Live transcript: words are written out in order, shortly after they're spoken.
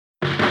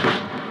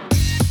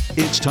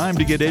It's time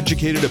to get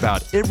educated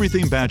about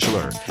everything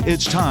Bachelor.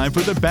 It's time for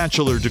the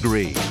Bachelor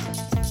Degree.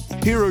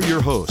 Here are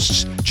your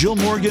hosts, Jill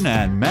Morgan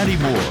and Maddie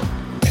Moore.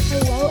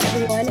 Hello,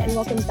 everyone, and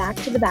welcome back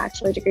to the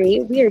Bachelor Degree.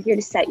 We are here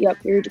to set you up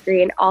for your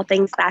degree in all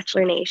things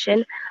Bachelor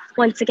Nation.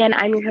 Once again,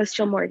 I'm your host,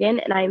 Jill Morgan,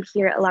 and I am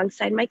here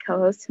alongside my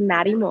co-host,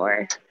 Maddie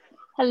Moore.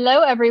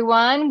 Hello,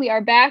 everyone. We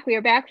are back. We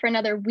are back for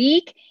another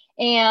week,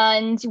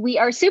 and we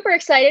are super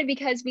excited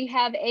because we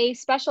have a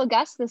special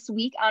guest this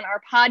week on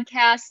our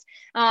podcast.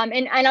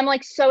 And I'm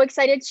like so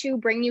excited to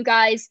bring you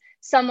guys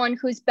someone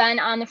who's been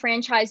on the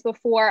franchise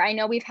before. I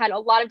know we've had a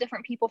lot of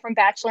different people from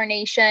Bachelor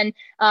Nation,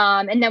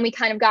 and then we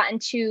kind of got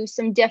into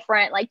some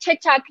different like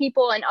TikTok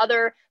people and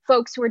other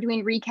folks who are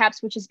doing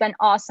recaps, which has been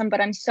awesome.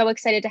 But I'm so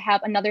excited to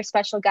have another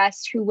special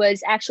guest who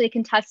was actually a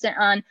contestant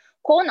on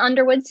Colton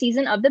Underwood's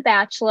season of The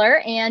Bachelor,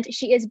 and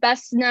she is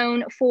best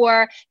known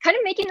for kind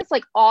of making this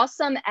like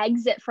awesome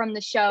exit from the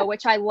show,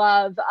 which I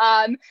love,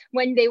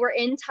 when they were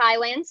in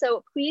Thailand.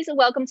 So please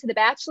welcome to the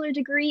Bachelor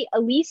Degree,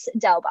 Elyse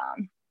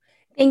Dehlbom.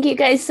 Thank you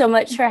guys so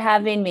much for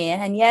having me.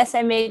 And yes,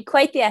 I made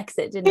quite the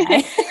exit, didn't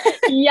I?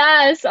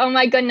 Yes. Oh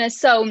my goodness.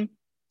 So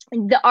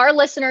our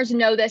listeners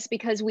know this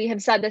because we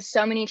have said this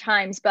so many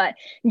times, but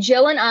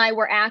Jill and I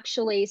were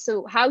actually,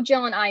 so how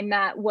Jill and I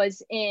met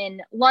was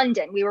in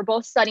London. We were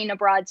both studying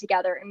abroad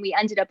together and we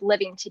ended up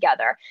living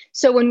together.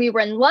 So when we were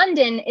in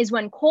London is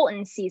when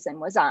Colton's season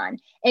was on,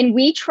 and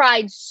we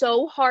tried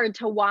so hard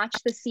to watch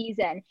the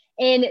season.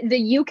 And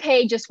the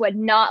UK just would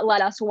not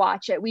let us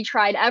watch it. We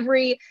tried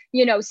every,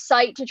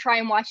 site to try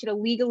and watch it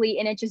illegally,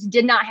 and it just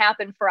did not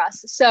happen for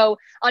us. So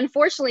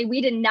unfortunately,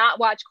 we did not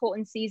watch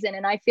Colton's season.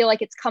 And I feel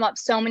like it's come up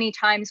so many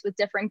times with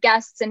different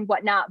guests and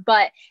whatnot.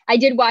 But I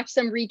did watch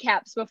some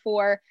recaps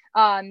before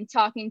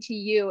talking to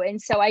you.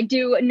 And so I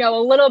do know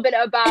a little bit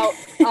about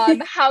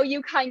how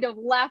you kind of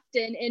left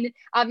and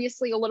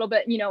obviously a little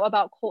bit,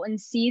 about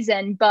Colton's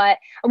season. But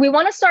we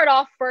want to start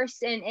off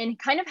first and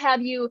kind of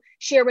have you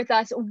share with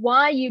us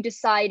why you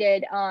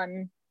decided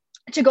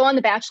to go on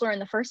The Bachelor in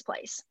the first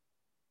place.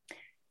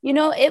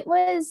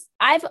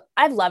 I've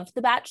loved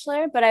The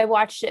Bachelor, but I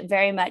watched it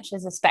very much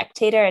as a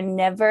spectator and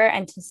never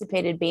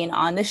anticipated being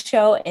on the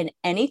show in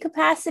any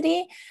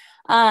capacity.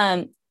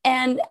 And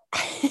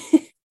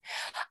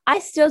I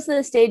still to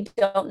this day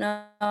don't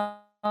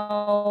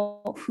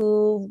know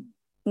who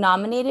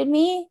nominated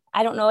me.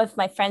 I don't know if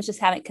my friends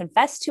just haven't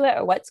confessed to it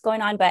or what's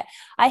going on, but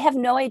I have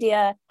no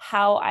idea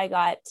how I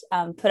got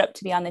put up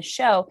to be on the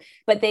show.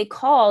 But they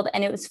called,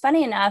 and it was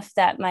funny enough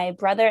that my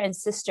brother and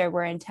sister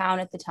were in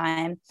town at the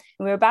time, and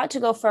we were about to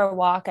go for a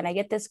walk, and I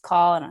get this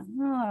call, and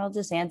I'll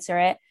just answer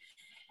it.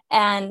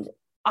 And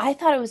I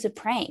thought it was a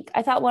prank.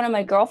 I thought one of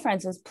my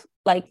girlfriends was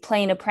like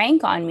playing a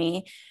prank on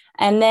me.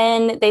 And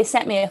then they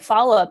sent me a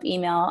follow-up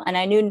email, and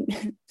I knew,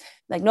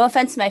 like, no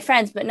offense to my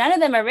friends, but none of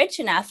them are rich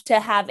enough to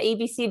have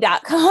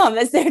abc.com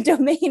as their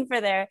domain for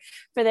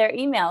their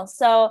email.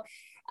 So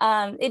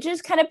it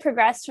just kind of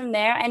progressed from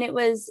there. And it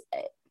was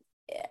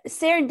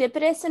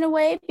serendipitous in a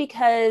way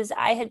because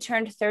I had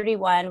turned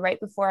 31 right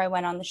before I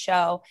went on the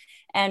show,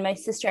 and my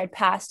sister had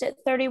passed at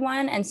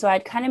 31. And so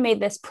I'd kind of made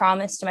this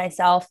promise to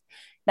myself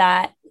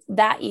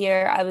that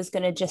year I was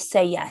going to just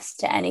say yes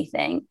to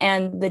anything.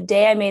 And the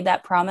day I made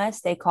that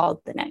promise, they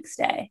called the next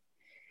day.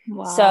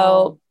 Wow.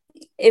 So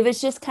it was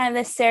just kind of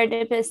this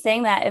serendipitous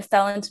thing that it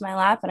fell into my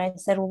lap. And I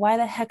said, well, why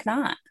the heck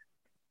not?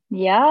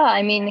 Yeah.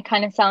 I mean, it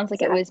kind of sounds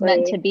like It was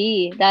meant to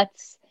be.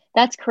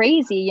 That's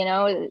crazy,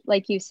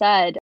 like you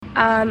said.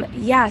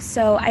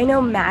 So I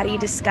know Maddie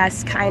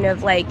discussed kind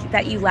of like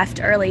that you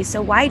left early.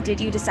 So why did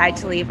you decide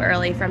to leave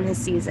early from his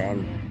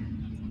season?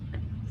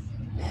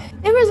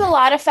 There was a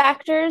lot of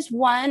factors.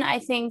 One, I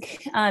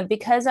think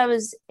because I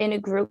was in a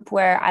group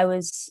where I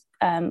was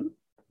kind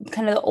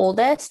of the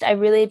oldest, I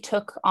really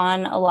took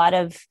on a lot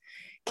of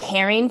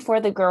caring for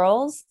the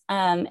girls.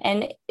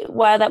 And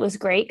while that was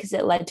great because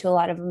it led to a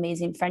lot of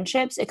amazing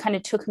friendships, it kind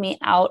of took me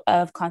out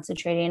of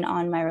concentrating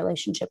on my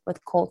relationship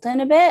with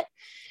Colton a bit.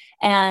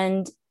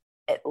 And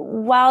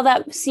while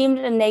that seemed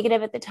a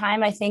negative at the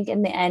time, I think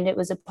in the end it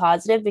was a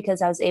positive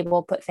because I was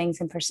able to put things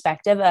in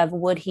perspective of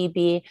would he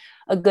be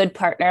a good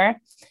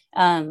partner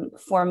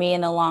for me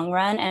in the long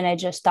run. And I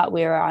just thought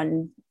we were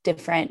on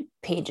different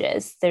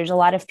pages. There's a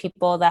lot of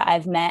people that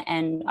I've met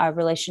and our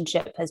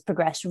relationship has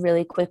progressed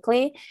really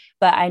quickly,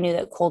 but I knew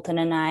that Colton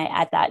and I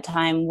at that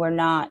time were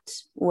not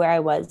where I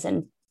was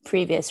in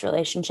previous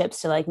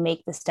relationships to like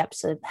make the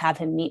steps to have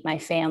him meet my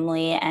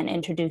family and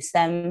introduce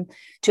them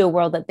to a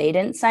world that they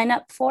didn't sign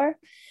up for.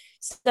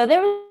 So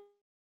there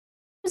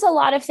was a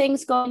lot of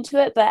things going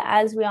to it, but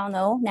as we all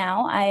know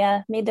now,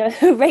 I made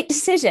the right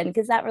decision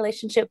because that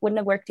relationship wouldn't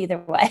have worked either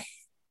way.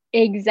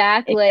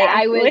 Exactly.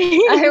 I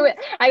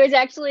was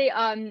actually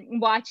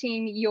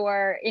watching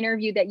your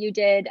interview that you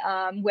did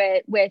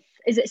with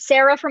is it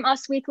Sarah from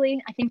Us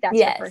Weekly? I think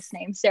that's her first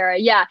name, Sarah.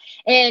 Yeah.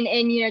 And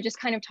just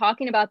kind of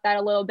talking about that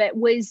a little bit.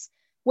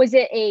 Was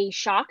it a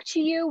shock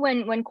to you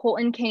when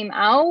Colton came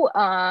out?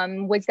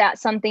 Was that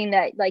something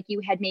that like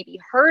you had maybe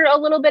heard a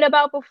little bit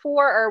about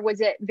before, or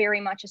was it very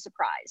much a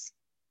surprise?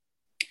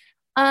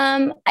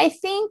 I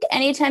think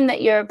anytime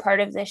that you're a part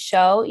of this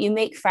show, you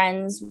make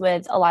friends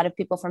with a lot of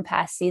people from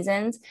past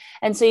seasons.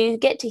 And so you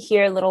get to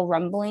hear little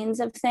rumblings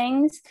of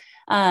things.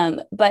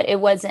 But it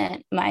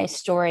wasn't my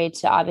story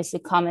to obviously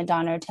comment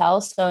on or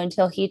tell. So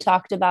until he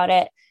talked about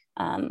it,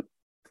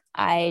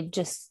 I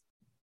just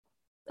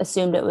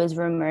assumed it was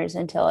rumors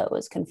until it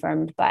was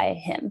confirmed by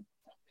him.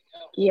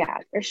 Yeah,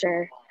 for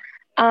sure.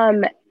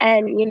 And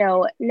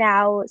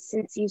now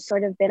since you've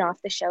sort of been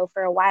off the show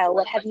for a while,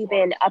 what have you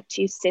been up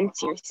to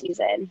since your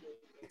season?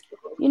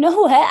 You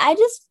know what? I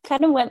just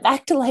kind of went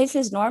back to life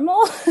as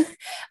normal,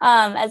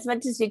 as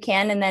much as you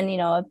can. And then,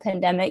 a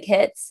pandemic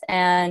hits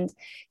and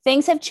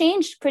things have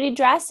changed pretty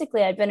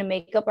drastically. I've been a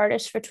makeup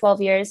artist for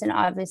 12 years, and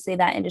obviously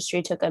that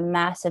industry took a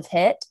massive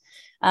hit.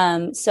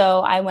 So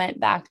I went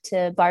back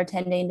to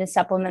bartending to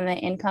supplement my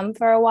income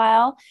for a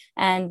while.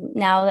 And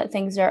now that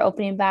things are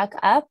opening back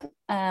up,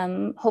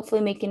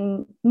 hopefully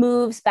making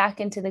moves back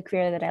into the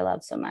career that I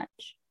love so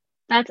much.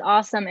 That's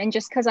awesome. And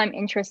just because I'm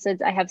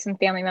interested, I have some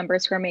family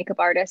members who are makeup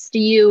artists. Do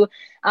you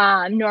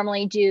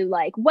normally do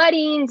like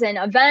weddings and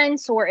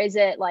events, or is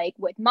it like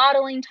with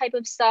modeling type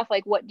of stuff?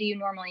 Like, what do you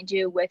normally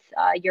do with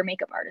your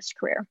makeup artist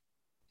career?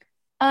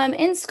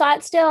 In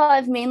Scottsdale,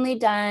 I've mainly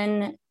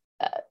done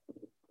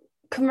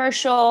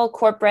commercial,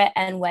 corporate,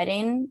 and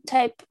wedding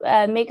type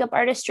makeup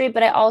artistry,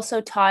 but I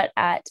also taught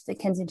at the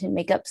Kensington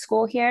Makeup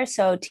School here.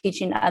 So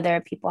teaching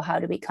other people how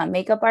to become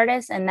makeup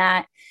artists. And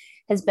that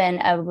has been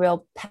a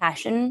real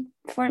passion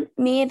for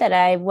me that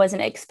I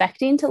wasn't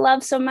expecting to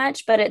love so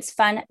much, but it's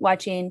fun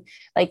watching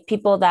like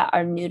people that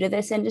are new to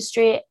this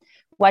industry,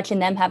 watching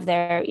them have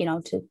their,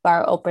 to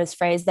borrow Oprah's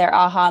phrase, their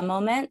aha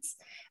moments,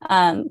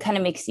 kind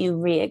of makes you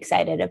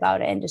re-excited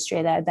about an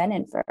industry that I've been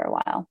in for a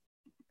while.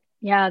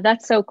 Yeah,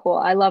 that's so cool.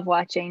 I love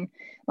watching.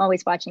 I'm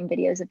always watching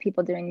videos of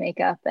people doing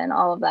makeup and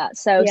all of that.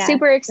 So yeah.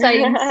 Super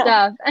exciting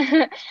stuff.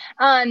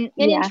 And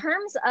Yeah. in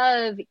terms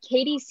of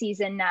Katie's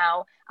season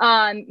now,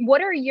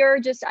 what are your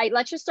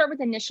let's just start with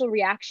initial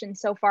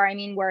reactions so far. I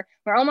mean, we're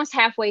almost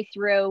halfway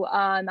through.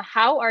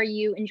 How are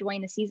you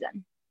enjoying the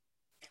season?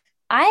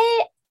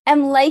 I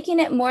am liking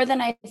it more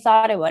than I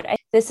thought I would.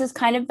 This has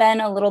kind of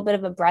been a little bit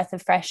of a breath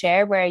of fresh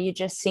air where you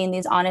just seeing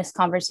these honest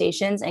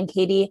conversations, and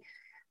Katie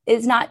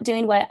is not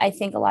doing what I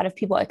think a lot of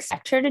people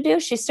expect her to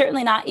do. She's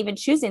certainly not even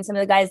choosing some of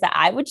the guys that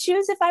I would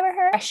choose if I were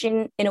her.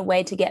 Rushing in a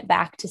way to get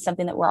back to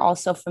something that we're all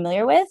so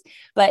familiar with,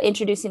 but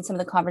introducing some of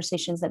the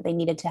conversations that they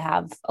needed to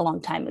have a long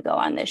time ago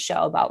on this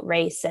show about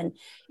race and,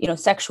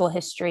 sexual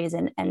histories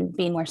and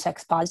being more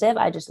sex positive.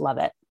 I just love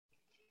it.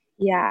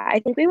 Yeah, I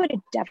think we would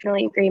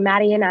definitely agree.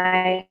 Maddie and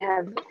I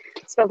have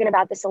spoken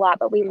about this a lot,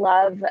 but we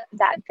love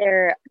that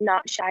they're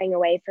not shying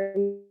away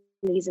from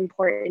these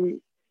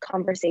important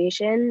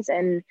conversations,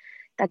 and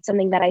that's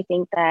something that I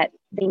think that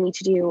they need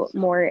to do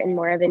more and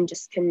more of, and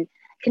just can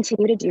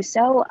continue to do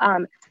so.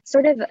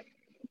 Sort of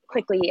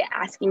quickly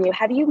asking you,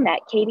 have you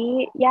met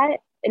Katie yet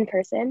in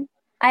person?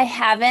 I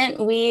haven't.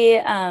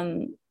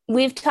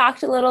 We've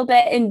talked a little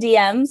bit in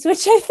DMs,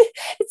 which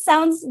it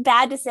sounds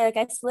bad to say, like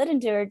I slid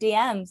into her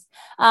DMs.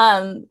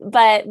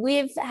 But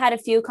we've had a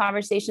few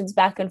conversations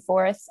back and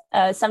forth,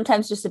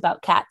 sometimes just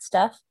about cat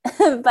stuff,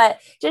 but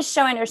just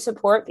showing her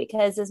support,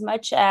 because as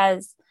much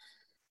as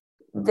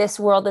this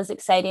world is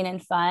exciting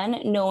and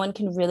fun, no one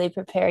can really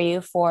prepare you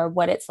for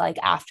what it's like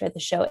after the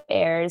show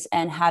airs,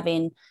 and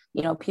having,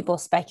 people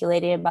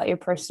speculating about your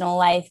personal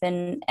life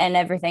and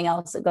everything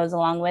else that goes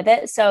along with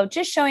it. So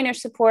just showing her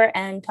support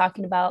and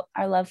talking about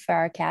our love for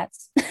our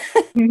cats.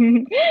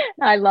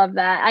 I love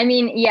that. I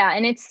mean, yeah.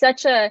 And it's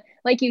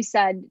like you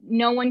said,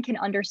 no one can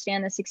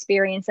understand this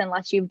experience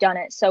unless you've done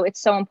it. So it's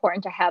so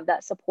important to have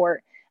that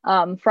support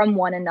from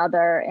one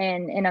another,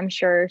 and I'm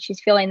sure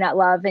she's feeling that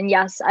love. And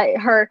yes,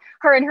 her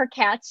and her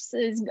cats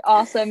is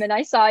awesome, and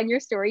I saw in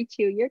your story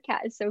too, your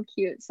cat is so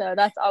cute, so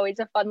that's always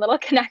a fun little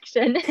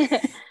connection.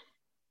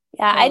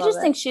 Yeah, I just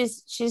think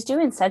she's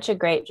doing such a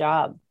great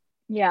job.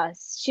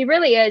 Yes, she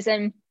really is.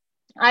 And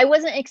I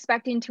wasn't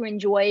expecting to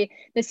enjoy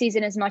the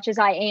season as much as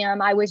I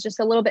am. I was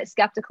just a little bit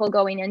skeptical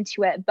going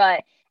into it,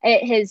 but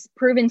it has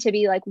proven to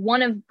be like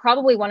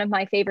probably one of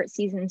my favorite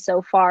seasons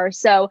so far.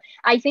 So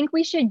I think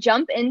we should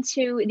jump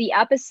into the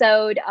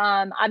episode.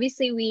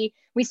 Obviously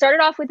we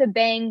started off with a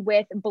bang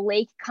with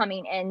Blake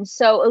coming in.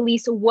 So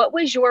Elyse, what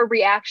was your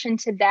reaction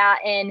to that?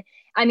 And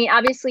I mean,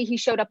 obviously he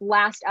showed up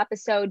last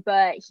episode,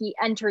 but he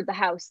entered the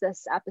house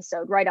this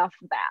episode right off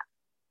the bat.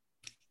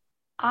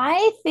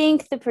 I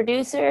think the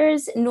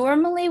producers,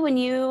 normally when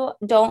you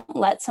don't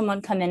let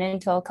someone come in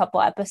until a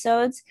couple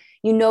episodes,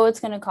 it's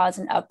going to cause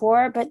an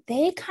uproar, but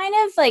they kind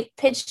of like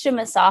pitched him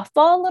a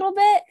softball a little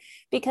bit,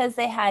 because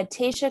they had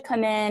Tayshia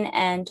come in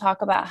and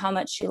talk about how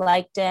much she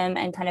liked him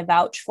and kind of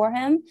vouch for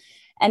him.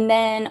 And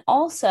then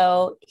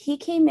also he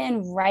came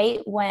in right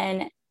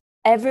when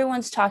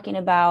everyone's talking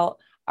about,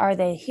 are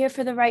they here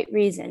for the right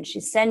reason?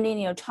 She's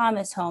sending,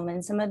 Thomas home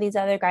and some of these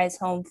other guys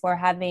home for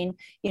having,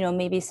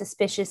 maybe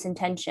suspicious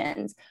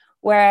intentions.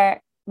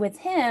 Where with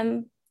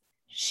him,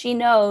 she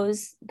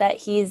knows that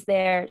he's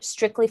there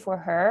strictly for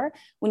her.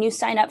 When you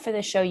sign up for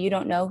the show, you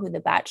don't know who the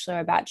bachelor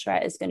or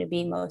bachelorette is going to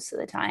be most of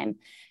the time.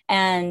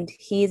 And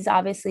he's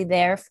obviously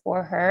there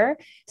for her.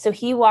 So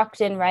he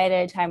walked in right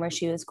at a time where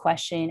she was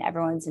questioning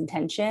everyone's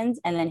intentions.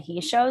 And then he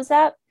shows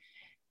up.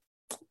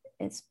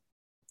 It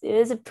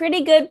was a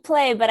pretty good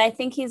play, but I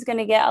think he's going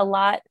to get a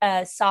lot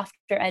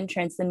softer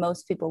entrance than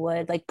most people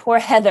would. Like poor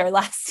Heather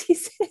last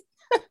season.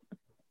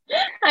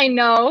 I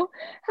know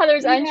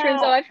Heather's entrance.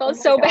 Oh, I felt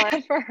so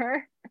bad for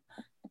her.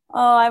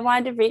 Oh, I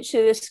wanted to reach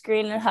through the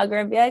screen and hug her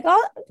and be like,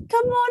 oh,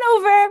 come on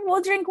over.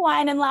 We'll drink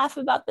wine and laugh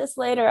about this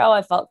later. Oh,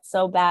 I felt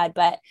so bad.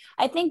 But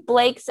I think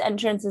Blake's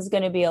entrance is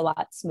going to be a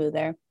lot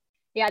smoother.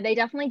 Yeah, they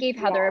definitely gave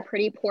Heather a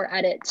pretty poor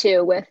edit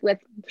too, with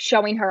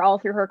showing her all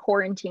through her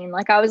quarantine.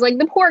 Like, I was like,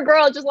 the poor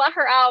girl, just let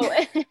her out.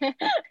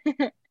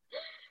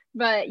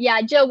 But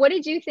yeah, Jill, what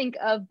did you think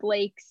of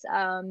Blake's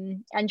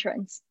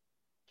entrance?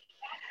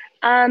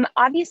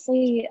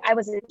 Obviously, I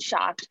wasn't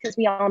shocked because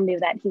we all knew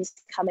that he was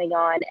coming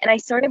on. And I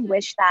sort of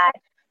wish that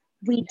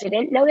we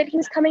didn't know that he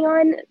was coming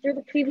on through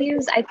the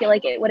previews. I feel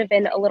like it would have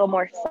been a little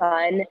more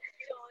fun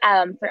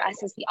for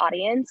us as the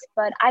audience.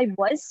 But I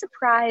was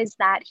surprised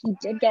that he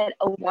did get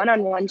a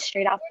one-on-one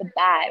straight off the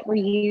bat. Were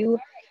you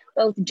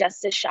both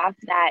just as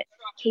shocked that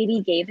Katie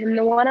gave him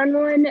the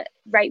one-on-one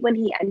right when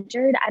he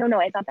entered? I don't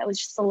know. I thought that was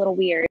just a little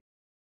weird.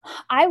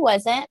 I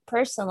wasn't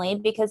personally,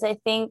 because I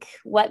think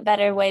what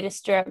better way to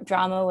stir up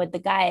drama with the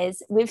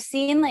guys. We've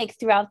seen like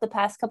throughout the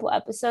past couple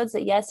episodes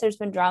that yes, there's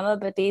been drama,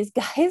 but these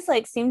guys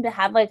like seem to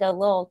have like a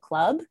little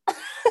club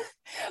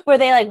where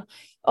they like,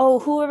 oh,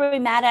 who are we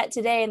mad at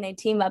today? And they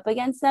team up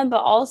against them.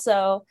 But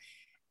also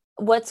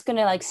what's going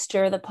to like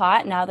stir the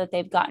pot now that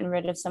they've gotten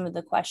rid of some of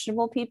the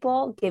questionable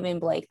people, giving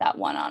Blake that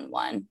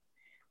one-on-one.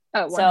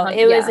 Oh, so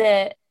it was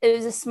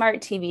a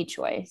smart TV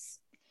choice.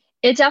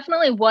 It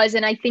definitely was.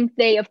 And I think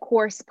they, of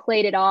course,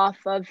 played it off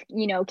of,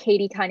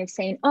 Katie kind of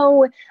saying,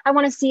 oh, I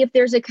want to see if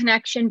there's a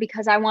connection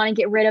because I want to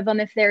get rid of them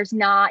if there's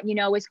not,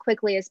 as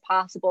quickly as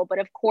possible. But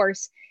of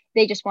course,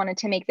 they just wanted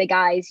to make the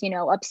guys,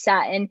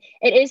 upset. And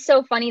it is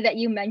so funny that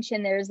you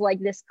mentioned there's like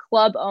this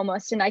club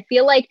almost. And I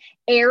feel like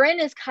Aaron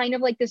is kind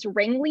of like this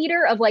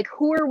ringleader of like,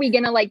 who are we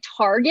going to like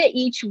target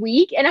each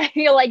week? And I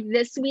feel like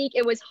this week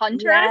it was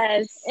Hunter.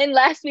 Yes. And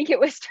last week it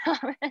was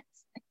Thomas.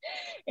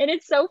 And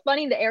it's so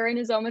funny that Aaron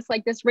is almost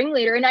like this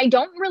ringleader. And I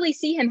don't really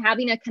see him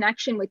having a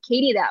connection with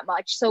Katie that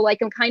much. So like,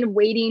 I'm kind of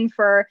waiting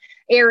for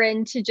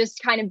Aaron to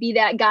just kind of be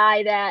that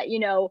guy that,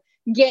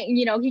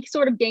 he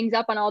sort of gangs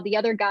up on all the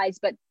other guys,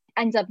 but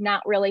ends up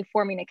not really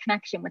forming a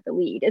connection with the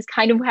lead is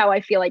kind of how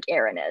I feel like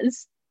Aaron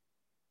is.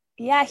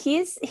 Yeah,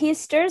 he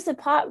stirs the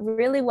pot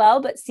really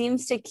well, but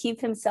seems to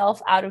keep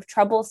himself out of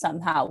trouble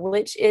somehow,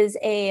 which is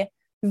a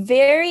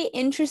very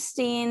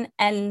interesting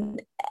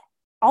and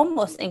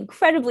almost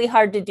incredibly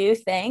hard to do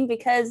thing,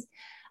 because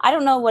I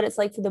don't know what it's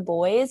like for the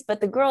boys,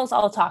 but the girls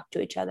all talk to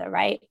each other,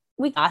 right?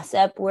 We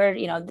gossip, we're,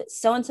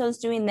 so-and-so's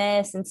doing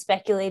this and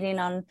speculating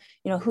on,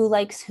 who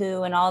likes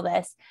who and all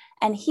this.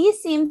 And he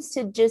seems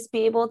to just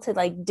be able to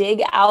like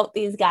dig out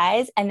these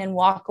guys and then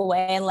walk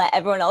away and let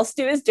everyone else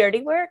do his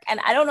dirty work. And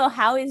I don't know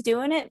how he's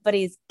doing it, but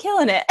he's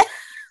killing it.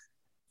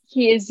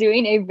 He is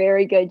doing a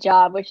very good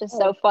job, which is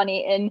so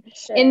funny. And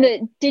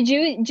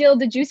Jill,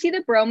 did you see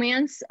the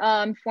bromance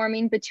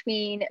forming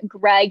between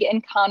Greg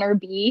and Connor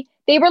B?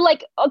 They were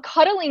like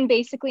cuddling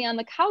basically on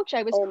the couch.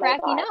 I was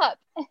cracking up.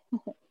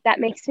 That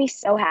makes me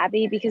so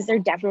happy because they're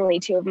definitely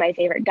two of my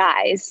favorite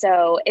guys.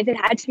 So if it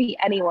had to be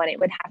anyone, it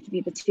would have to be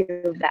the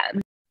two of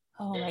them.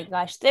 Oh my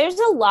gosh, there's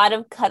a lot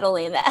of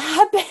cuddling that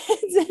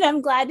happens, and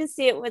I'm glad to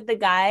see it with the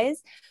guys.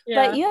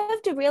 Yeah. But you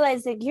have to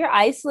realize that you're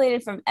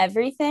isolated from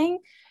everything.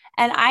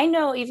 And I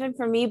know even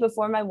for me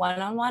before my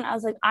one-on-one, I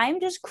was like,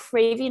 I'm just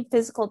craving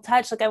physical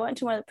touch. Like I went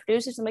to one of the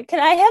producers, I'm like, can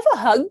I have a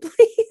hug,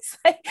 please?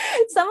 Like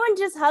someone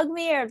just hug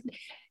me, or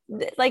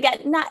like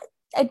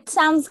it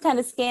sounds kind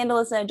of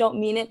scandalous and I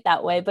don't mean it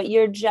that way, but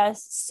you're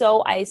just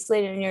so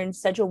isolated and you're in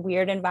such a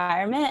weird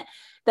environment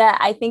that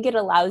I think it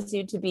allows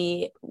you to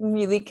be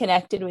really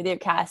connected with your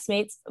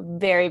castmates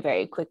very,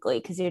 very quickly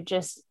because you're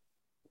just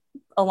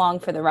along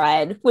for the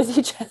ride with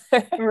each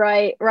other.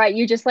 Right.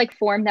 You just like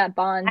form that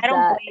bond. I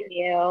don't blame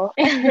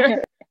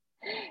you.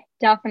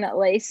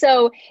 Definitely.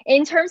 So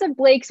in terms of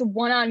Blake's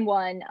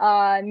one-on-one,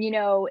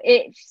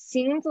 it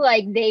seemed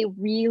like they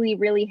really,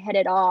 really hit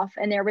it off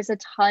and there was a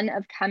ton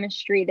of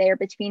chemistry there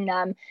between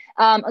them.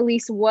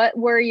 Elyse, what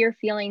were your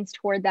feelings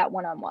toward that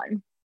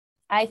one-on-one?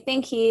 I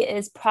think he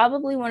is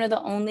probably one of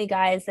the only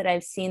guys that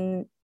I've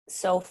seen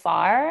so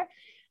far.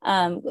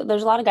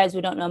 There's a lot of guys we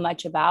don't know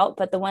much about,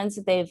 but the ones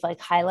that they've like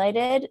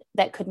highlighted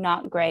that could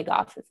knock Greg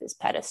off of his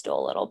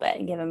pedestal a little bit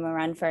and give him a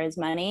run for his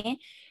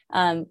money,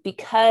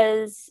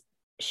 because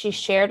she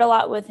shared a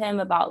lot with him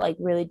about like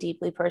really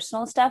deeply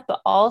personal stuff, but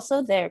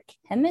also their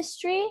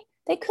chemistry.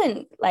 They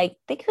couldn't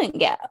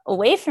get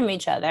away from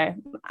each other.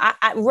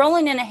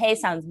 Rolling in a hay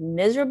sounds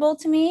miserable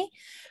to me,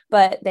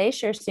 but they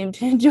sure seem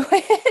to enjoy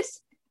it.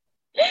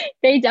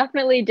 They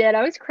definitely did.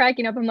 I was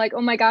cracking up. I'm like,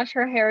 oh my gosh,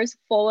 her hair is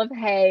full of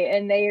hay,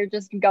 and they are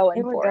just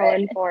going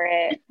for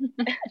it.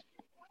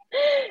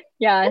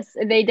 Yes,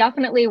 they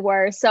definitely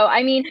were. So,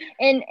 I mean,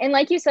 and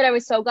like you said, I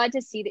was so glad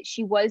to see that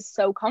she was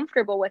so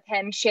comfortable with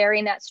him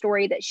sharing that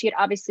story that she had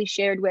obviously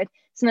shared with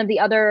some of the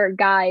other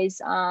guys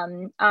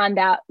on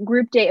that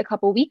group date a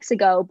couple weeks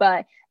ago.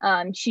 But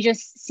she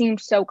just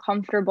seemed so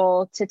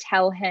comfortable to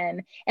tell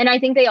him. And I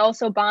think they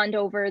also bond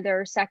over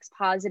their sex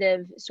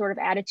positive sort of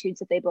attitudes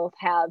that they both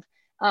have,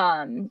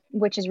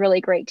 which is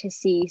really great to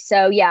see.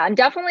 So, yeah, I'm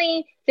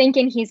definitely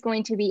thinking he's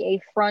going to be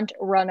a front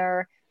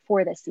runner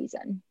for this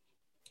season.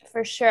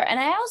 For sure. And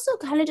I also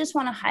kind of just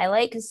want to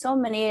highlight, because so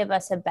many of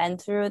us have been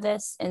through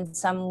this in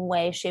some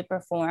way, shape, or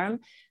form,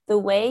 the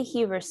way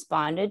he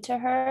responded to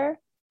her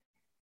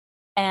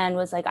and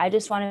was like, I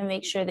just want to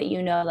make sure that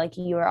you know, like,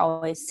 you are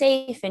always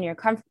safe and you're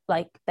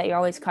like that you're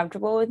always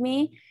comfortable with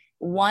me,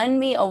 won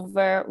me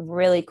over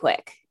really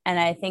quick. And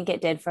I think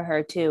it did for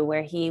her too,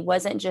 where he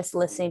wasn't just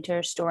listening to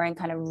her story and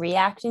kind of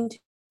reacting to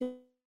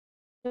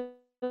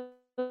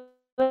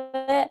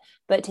it,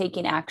 but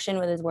taking action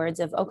with his words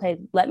of, okay,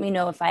 let me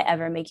know if I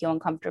ever make you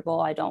uncomfortable.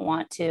 I don't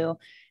want to.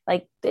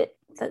 Like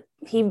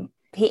he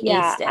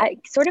Yeah, aced it. I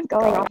sort of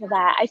going off of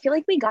that, I feel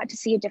like we got to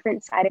see a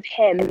different side of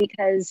him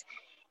because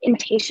in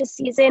Tayshia's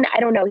season, I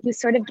don't know, he was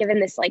sort of given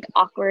this like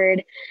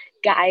awkward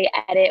guy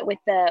edit with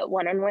the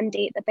one-on-one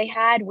date that they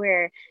had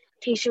where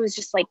Tayshia was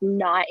just like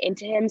not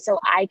into him. So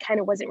I kind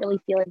of wasn't really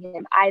feeling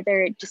him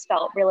either. It just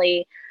felt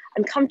really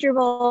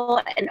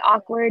uncomfortable and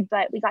awkward,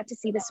 but we got to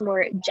see this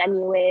more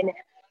genuine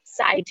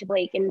side to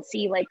Blake and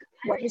see like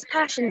what his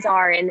passions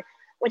are and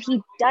what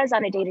he does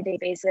on a day-to-day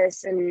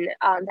basis, and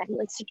that he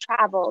likes to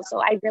travel. So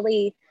I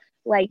really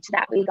liked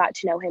that we got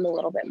to know him a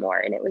little bit more,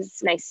 and it was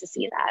nice to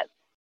see that.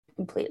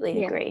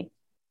 Completely agree.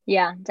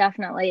 Yeah,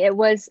 definitely. It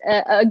was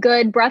a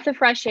good breath of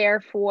fresh air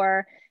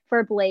for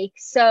Blake.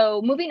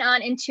 So moving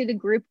on into the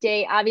group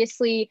date,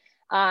 obviously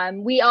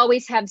we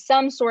always have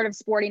some sort of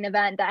sporting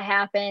event that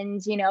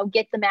happens, you know,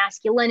 get the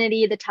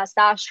masculinity, the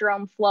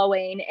testosterone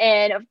flowing.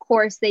 And of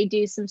course they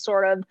do some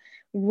sort of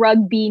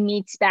rugby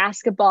meets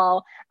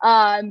basketball.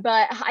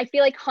 But I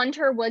feel like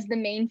Hunter was the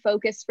main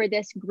focus for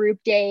this group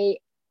date.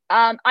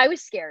 I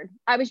was scared.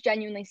 I was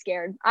genuinely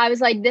scared. I was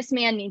like, this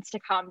man needs to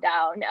calm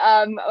down.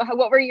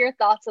 What were your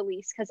thoughts,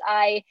 Elyse? Because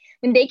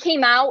when they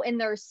came out in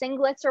their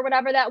singlets or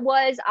whatever that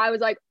was, I was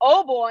like,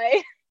 oh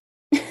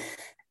boy.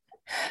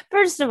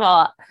 First of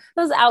all,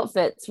 those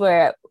outfits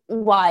were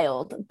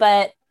wild,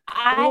 but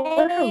They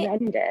were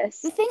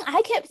horrendous. the thing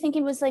I kept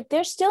thinking was like,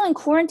 they're still in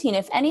quarantine.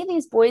 If any of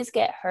these boys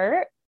get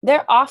hurt,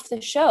 they're off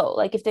the show.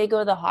 Like if they go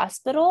to the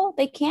hospital,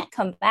 they can't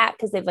come back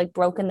because they've like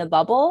broken the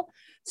bubble.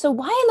 So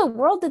why in the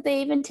world did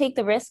they even take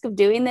the risk of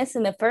doing this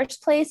in the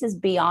first place is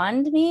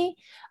beyond me.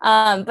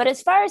 But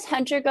as far as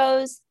Hunter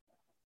goes,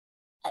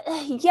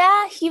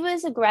 yeah, he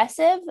was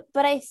aggressive,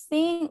 but I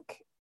think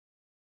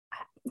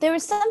there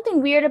was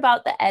something weird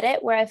about the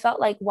edit where I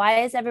felt like, why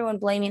is everyone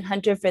blaming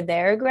Hunter for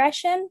their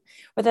aggression?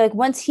 Where like,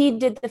 once he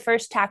did the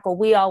first tackle,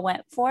 we all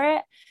went for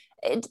it.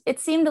 It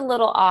seemed a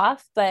little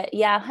off, but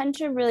yeah,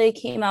 Hunter really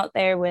came out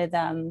there with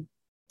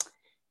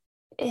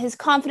his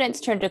confidence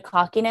turned to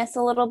cockiness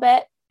a little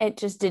bit. It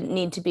just didn't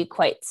need to be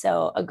quite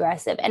so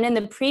aggressive. And in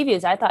the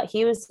previews, I thought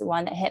he was the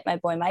one that hit my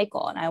boy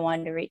Michael, and I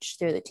wanted to reach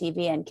through the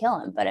TV and kill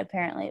him. But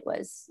apparently, it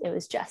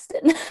was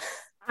Justin.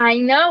 I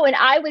know, and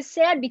I was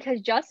sad because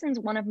Justin's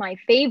one of my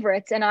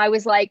favorites, and I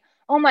was like,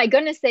 oh my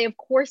goodness, they of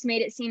course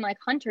made it seem like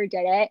Hunter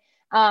did it.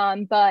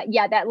 But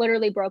yeah, that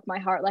literally broke my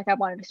heart. Like I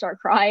wanted to start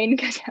crying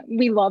because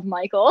we love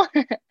Michael.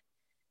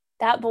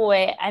 That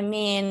boy, I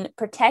mean,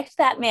 protect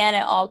that man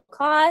at all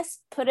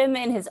costs. Put him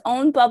in his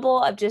own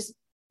bubble of just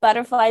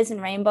butterflies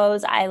and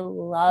rainbows. I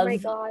love Oh my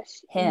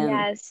gosh. him.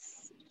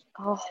 Yes.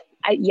 Oh,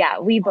 yeah,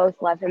 we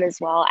both love him as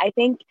well. I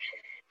think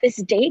this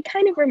date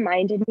kind of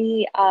reminded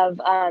me of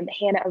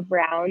Hannah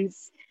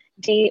Brown's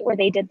date where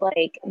they did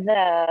like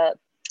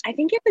I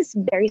think it was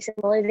very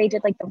similar. They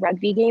did like the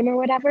rugby game or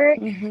whatever.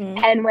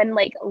 Mm-hmm. And when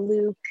like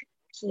Luke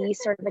P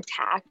sort of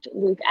attacked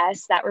Luke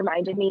S, that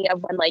reminded me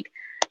of when like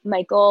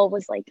Michael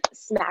was like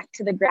smacked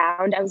to the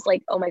ground. I was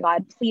like, oh my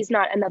God, please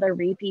not another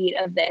repeat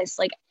of this.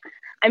 Like,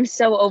 I'm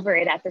so over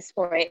it at this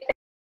point.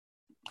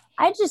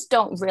 I just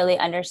don't really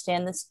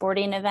understand the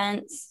sporting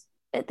events.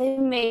 They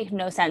make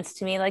no sense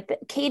to me. Like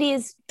Katie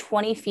is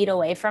 20 feet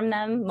away from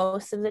them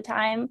most of the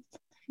time.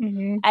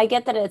 Mm-hmm. I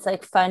get that it's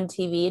like fun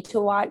TV to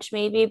watch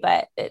maybe,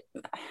 but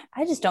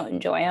I just don't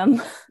enjoy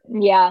them.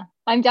 Yeah,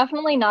 I'm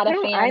definitely not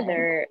a fan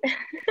either.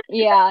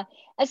 Yeah,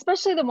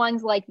 especially the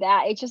ones like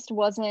that. It just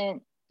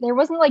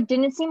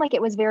didn't seem like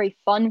it was very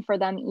fun for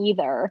them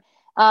either.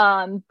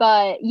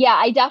 But yeah,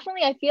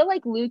 I feel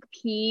like Luke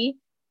P,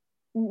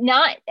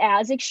 not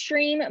as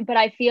extreme, but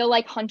I feel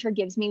like Hunter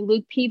gives me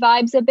Luke P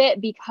vibes a bit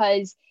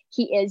because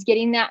he is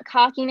getting that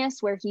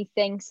cockiness where he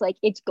thinks like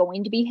it's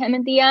going to be him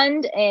at the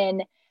end.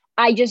 And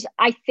I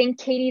think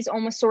Katie's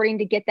almost starting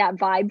to get that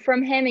vibe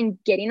from him and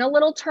getting a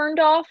little turned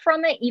off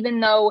from it,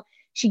 even though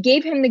she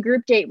gave him the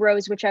group date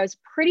rose, which I was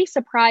pretty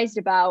surprised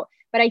about.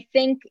 But I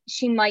think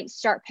she might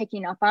start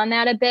picking up on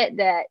that a bit,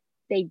 that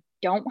they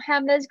don't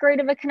have as great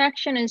of a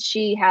connection as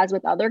she has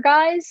with other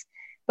guys.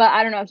 But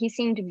I don't know. He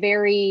seemed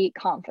very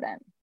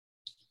confident.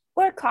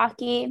 or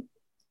cocky,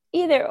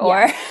 either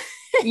or.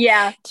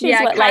 Yeah. Choose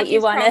what light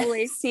you want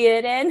to see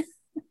it in.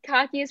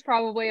 Cocky is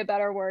probably a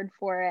better word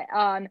for it.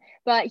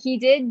 But he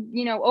did,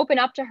 open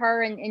up to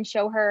her and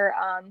show her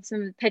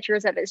some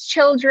pictures of his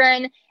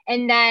children.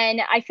 And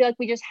then I feel like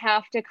we just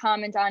have to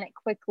comment on it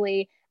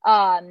quickly.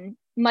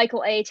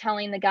 Michael A.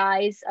 telling the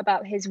guys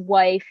about his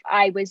wife.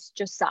 I was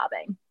just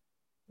sobbing.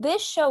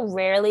 This show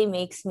rarely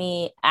makes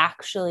me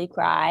actually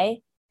cry.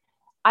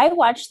 I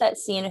watched that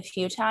scene a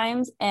few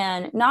times,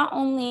 and not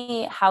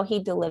only how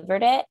he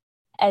delivered it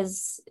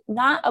as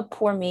not a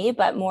poor me,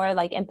 but more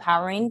like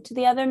empowering to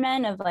the other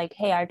men of like,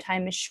 hey, our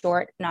time is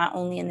short, not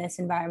only in this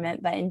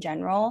environment, but in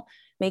general,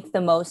 make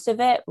the most of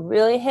it,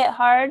 really hit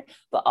hard,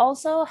 but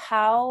also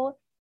how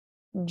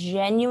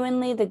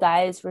genuinely the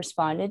guys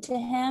responded to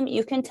him.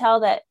 You can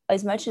tell that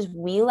as much as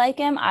we like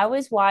him, I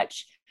always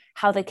watch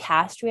how the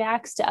cast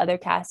reacts to other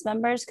cast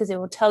members, because it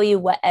will tell you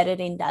what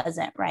editing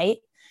doesn't, right?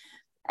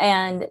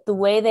 And the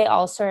way they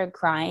all started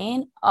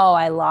crying, oh,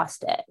 I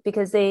lost it,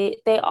 because they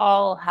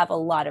all have a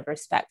lot of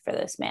respect for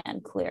this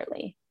man,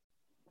 clearly.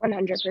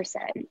 100%.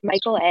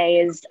 Michael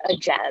A. is a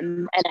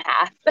gem and a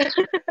half.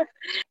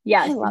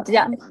 Yes,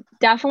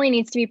 definitely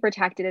needs to be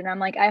protected. And I'm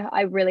like,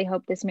 I really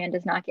hope this man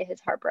does not get his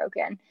heart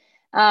broken.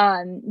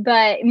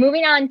 But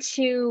moving on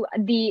to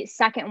the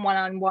second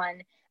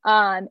one-on-one,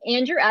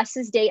 Andrew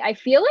S.'s date. I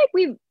feel like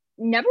we've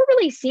never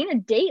really seen a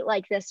date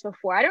like this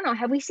before. I don't know.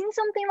 Have we seen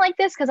something like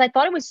this? Because I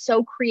thought it was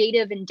so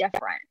creative and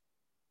different.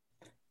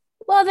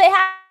 Well, they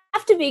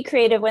have to be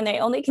creative when they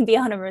only can be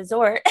on a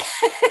resort.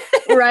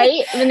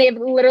 Right? When they have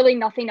literally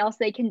nothing else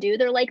they can do.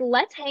 They're like,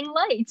 let's hang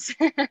lights.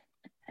 I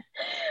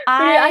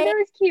thought it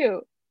was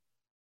cute.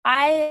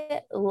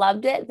 I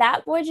loved it.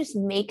 That boy just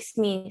makes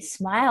me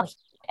smile.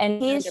 And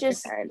he's 100%.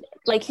 Just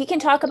like, he can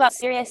talk about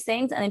serious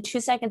things, and then 2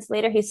 seconds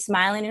later he's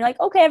smiling and you're like,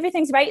 okay,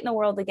 everything's right in the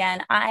world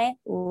again. I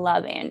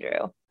love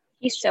Andrew.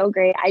 He's so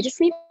great. I just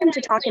need him to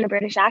talk in a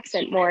British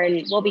accent more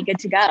and we'll be good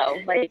to go.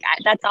 Like,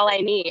 that's all I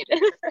need.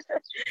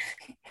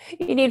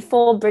 You need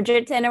full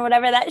Bridgerton or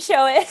whatever that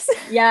show is.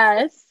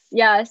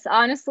 Yes,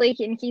 honestly,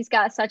 he's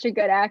got such a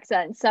good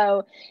accent.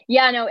 So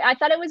yeah, no, I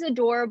thought it was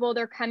adorable.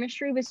 Their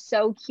chemistry was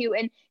so cute.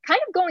 And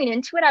kind of going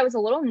into it, I was a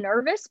little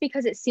nervous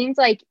because it seems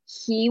like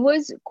he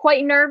was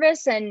quite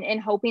nervous and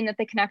hoping that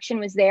the connection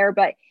was there,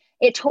 but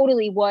it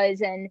totally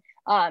was. And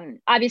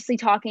obviously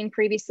talking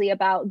previously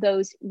about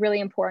those really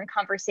important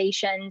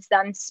conversations,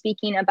 them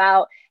speaking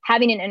about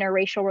having an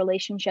interracial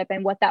relationship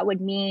and what that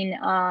would mean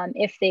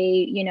if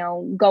they,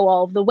 go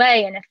all the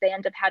way and if they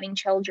end up having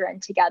children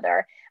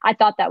together. I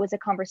thought that was a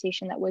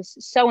conversation that was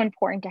so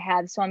important to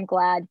have. So I'm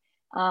glad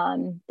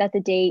that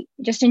the date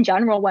just in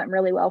general went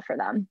really well for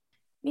them.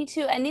 Me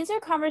too. And these are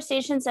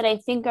conversations that I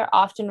think are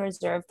often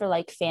reserved for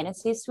like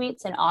fantasy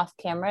suites and off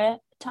camera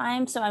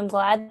time. So I'm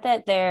glad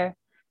that they're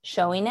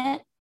showing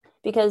it,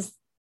 because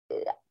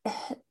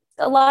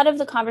a lot of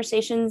the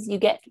conversations, you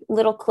get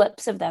little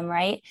clips of them,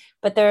 right?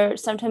 But they're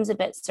sometimes a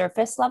bit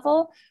surface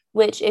level,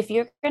 which if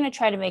you're going to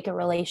try to make a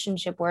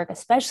relationship work,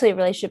 especially a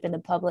relationship in the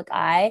public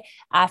eye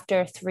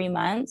after 3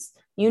 months,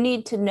 you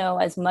need to know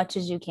as much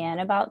as you can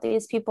about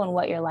these people and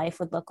what your life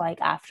would look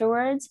like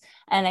afterwards.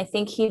 And I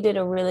think he did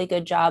a really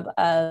good job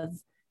of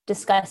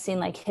discussing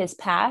like his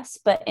past,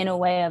 but in a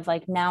way of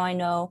like, now I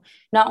know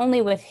not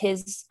only with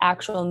his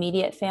actual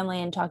immediate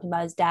family and talking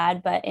about his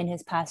dad, but in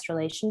his past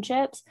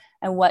relationships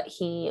and what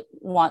he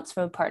wants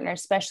from a partner,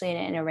 especially in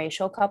an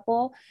interracial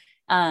couple.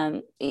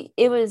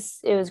 It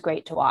was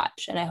great to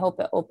watch, and I hope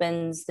it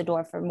opens the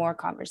door for more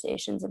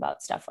conversations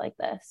about stuff like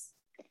this.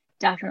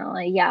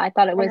 Definitely. Yeah, I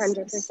thought it was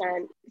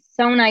 100%.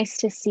 So nice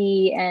to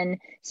see and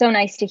so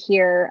nice to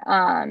hear.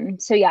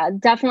 So yeah,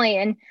 definitely.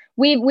 And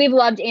we've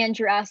loved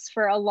Andrew S.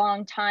 for a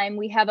long time.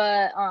 We have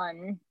a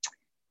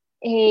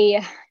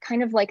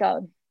kind of like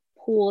a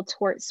pool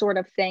sort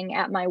of thing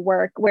at my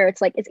work where it's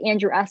like, is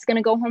Andrew S. going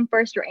to go home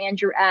first or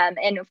Andrew M?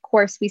 And of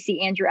course we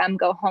see Andrew M.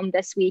 go home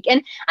this week.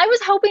 And I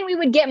was hoping we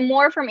would get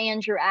more from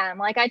Andrew M.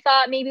 Like I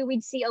thought maybe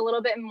we'd see a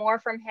little bit more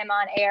from him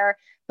on air,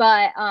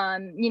 but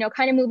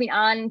kind of moving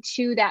on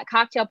to that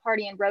cocktail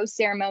party and rose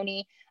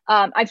ceremony.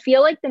 I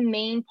feel like the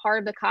main part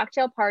of the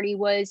cocktail party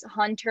was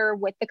Hunter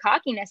with the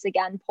cockiness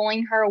again,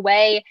 pulling her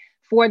away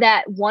for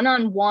that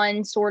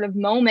one-on-one sort of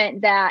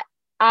moment that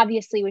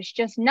obviously was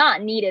just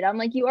not needed. I'm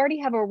like, you already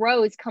have a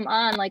rose. Come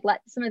on, like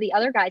let some of the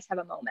other guys have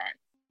a moment.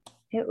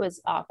 It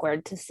was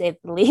awkward to say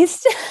the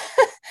least.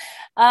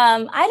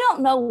 I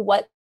don't know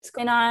what's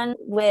going on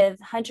with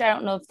Hunter. I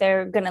don't know if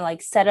they're going to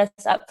like set us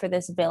up for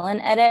this villain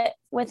edit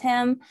with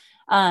him.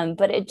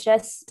 But it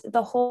just,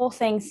 the whole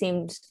thing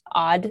seemed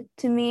odd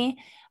to me.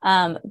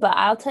 But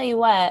I'll tell you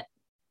what,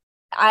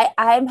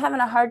 I'm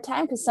having a hard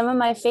time because some of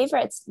my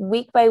favorites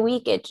week by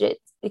week,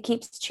 it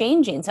keeps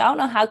changing. So I don't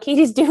know how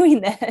Katie's doing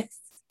this.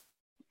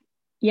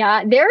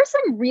 Yeah, there are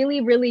some really,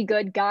 really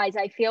good guys.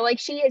 I feel like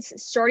she is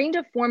starting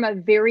to form a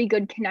very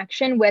good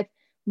connection with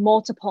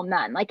multiple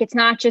men. Like, it's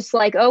not just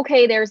like,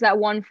 okay, there's that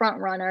one front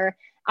runner.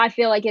 I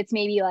feel like it's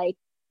maybe like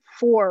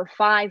 4 or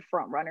 5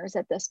 front runners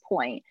at this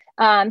point.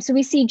 So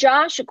we see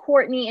Josh,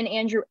 Courtney, and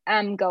Andrew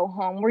M go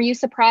home. Were you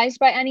surprised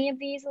by any of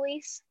these,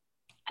 Elyse?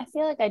 I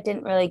feel like I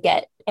didn't really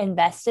get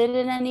invested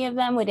in any of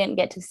them. We didn't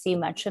get to see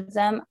much of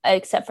them,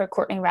 except for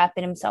Courtney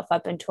wrapping himself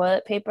up in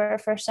toilet paper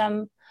for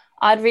some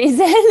odd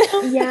reason.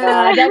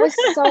 Yeah, that was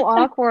so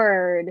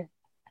awkward.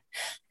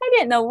 I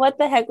didn't know what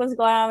the heck was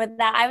going on with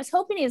that. I was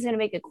hoping he was going to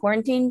make a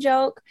quarantine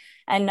joke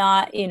and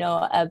not,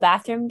 a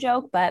bathroom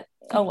joke, but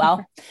oh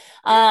well.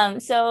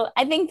 So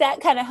I think that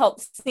kind of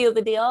helped seal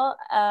the deal.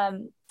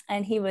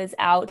 And he was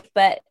out,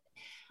 but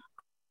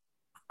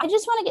I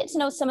just want to get to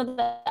know some of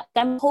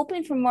I'm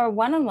hoping for more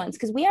one-on-ones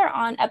because we are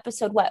on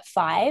episode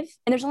 5,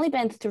 and there's only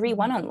been 3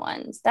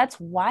 one-on-ones. That's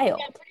wild.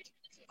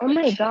 Oh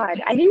my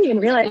God. I didn't even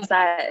realize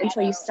that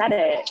until you said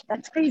it.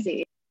 That's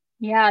crazy.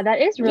 Yeah, that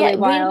is really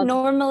wild. We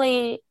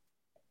normally,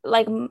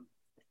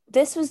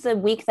 this was the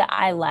week that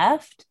I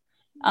left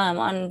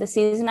on the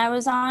season I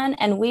was on,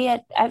 and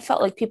I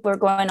felt like people were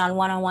going on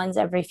one-on-ones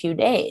every few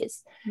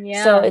days.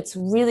 Yeah. So it's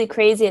really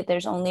crazy that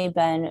there's only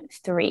been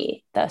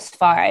 3 thus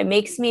far. It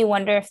makes me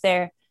wonder if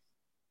they're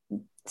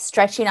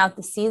stretching out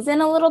the season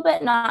a little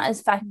bit, not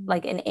as fact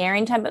like an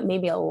airing time, but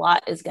maybe a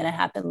lot is going to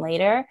happen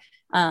later,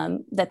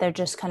 that they're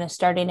just kind of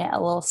starting it a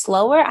little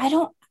slower. I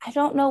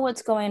don't know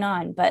what's going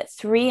on, but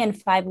 3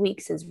 and 5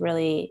 weeks is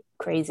really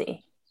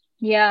crazy.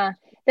 Yeah,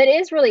 that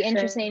is really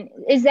interesting.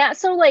 Is that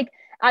so,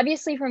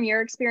 obviously from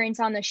your experience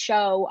on the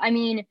show, I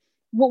mean,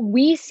 what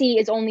we see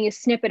is only a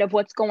snippet of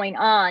what's going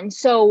on.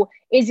 So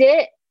is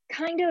it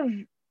kind of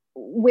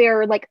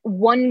where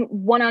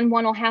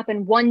one-on-one will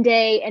happen one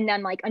day and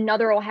then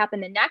another will happen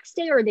the next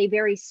day, or are they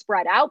very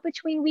spread out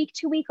between week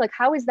to week?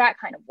 How is that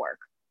kind of work?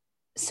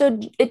 So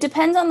it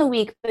depends on the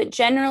week, but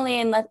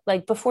generally,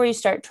 before you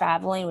start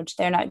traveling, which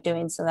they're not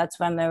doing, so that's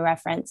one of my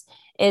reference,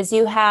 is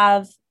you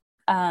have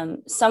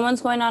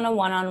someone's going on a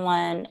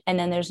one-on-one, and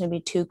then there's going to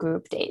be 2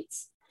 group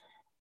dates.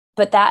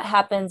 But that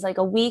happens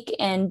a week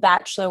in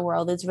Bachelor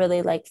world is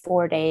really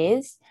 4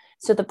 days.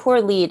 So the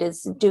poor lead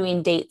is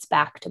doing dates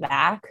back to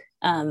back.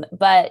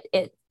 But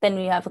then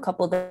we have a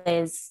couple of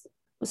days,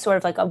 sort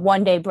of a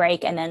 1-day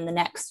break, and then the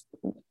next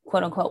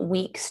quote unquote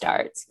week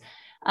starts.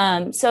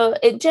 So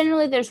it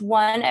generally there's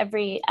 1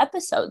 every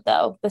episode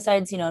though,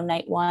 besides,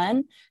 night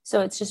 1.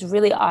 So it's just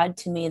really odd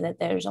to me that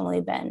there's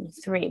only been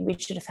 3. We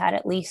should have had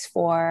at least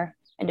 4,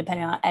 and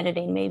depending on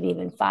editing, maybe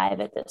even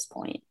 5 at this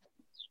point.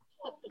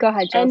 Go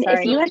ahead, Jill. And sorry.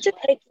 if you had to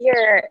pick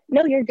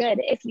no, you're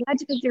good. If you had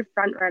to pick your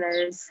front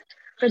runners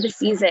for the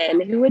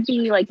season, who would be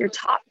your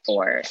top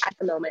 4 at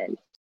the moment?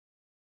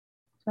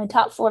 My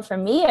top 4 for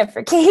me or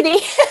for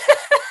Katie?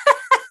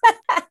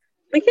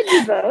 We could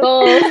do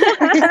both.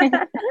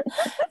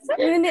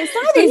 Some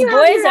of these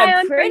boys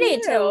are pretty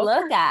to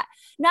look at.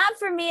 Not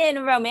for me in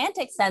a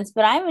romantic sense,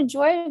 but I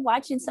enjoy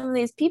watching some of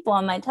these people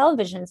on my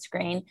television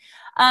screen.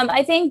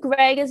 I think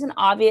Greg is an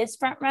obvious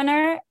front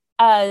runner,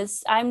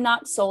 as I'm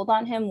not sold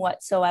on him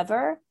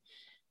whatsoever,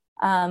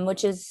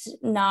 which is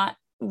not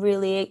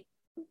really,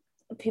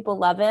 people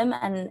love him.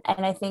 And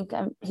I think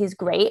he's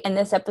great. And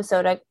this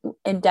episode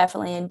it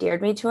definitely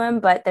endeared me to him,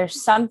 but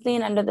there's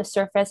something under the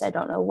surface. I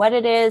don't know what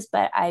it is,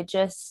 but I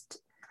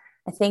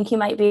think he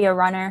might be a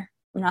runner.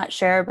 I'm not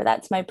sure, but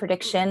that's my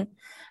prediction.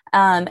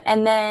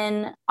 And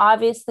then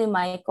obviously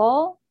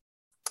Michael.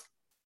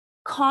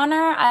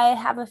 Connor, I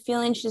have a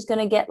feeling she's going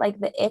to get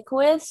the ick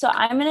with. So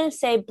I'm going to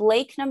say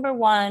Blake number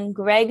 1,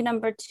 Greg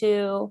number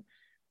 2,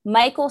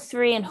 Michael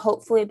 3, and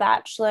hopefully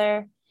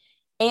Bachelor.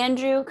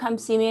 Andrew, come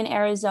see me in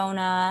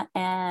Arizona,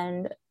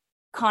 and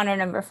Connor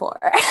number 4.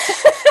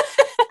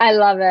 I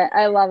love it.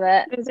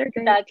 Those are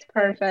great. That's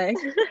perfect.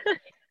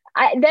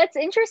 That's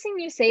interesting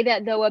you say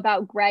that though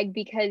about Greg,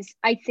 because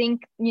I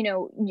think,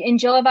 and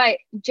Jill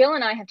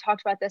and I have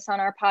talked about this on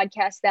our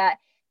podcast, that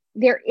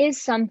there is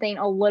something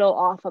a little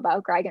off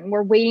about Greg, and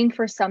we're waiting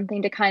for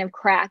something to kind of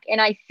crack. And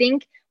I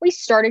think we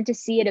started to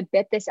see it a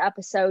bit this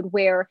episode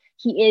where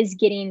he is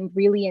getting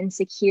really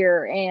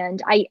insecure. And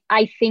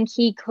I think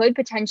he could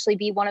potentially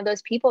be one of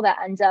those people that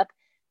ends up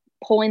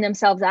pulling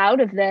themselves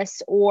out of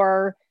this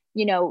or,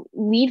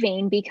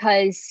 leaving,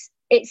 because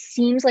it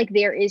seems like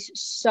there is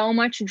so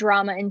much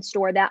drama in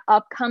store. That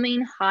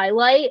upcoming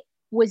highlight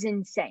was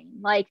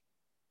insane.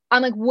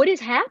 I'm like, what is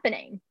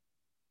happening?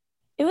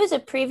 It was a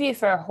preview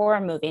for a horror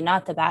movie,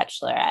 not The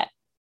Bachelorette.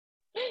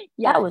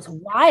 Yeah. That was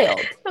wild.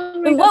 Oh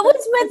what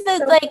was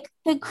with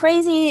the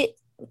crazy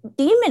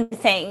demon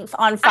thing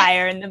on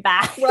fire in the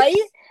back? Right?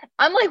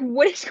 I'm like,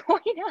 what is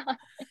going on?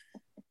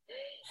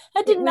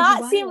 That did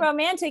not seem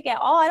romantic at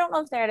all. I don't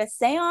know if they're at a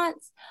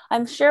seance.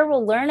 I'm sure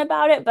we'll learn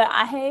about it, but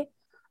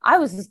I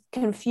was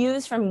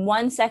confused from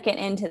 1 second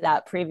into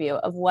that preview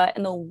of what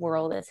in the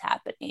world is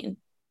happening.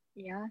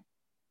 Yeah.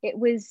 It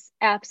was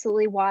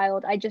absolutely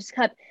wild. I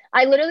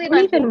literally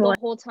the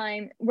whole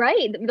time,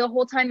 right? The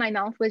whole time my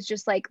mouth was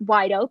just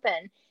wide open.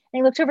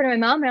 And I looked over to my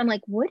mom and I'm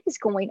like, what is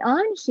going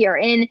on here?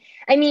 And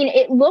I mean,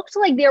 it looked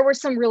like there were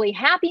some really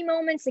happy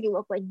moments. It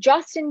looked like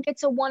Justin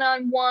gets a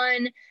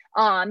one-on-one.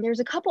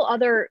 There's a couple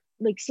other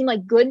seemed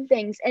like good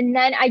things. And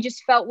then I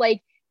just felt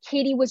like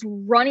Katie was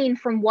running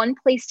from one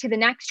place to the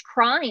next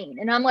crying.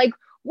 And I'm like,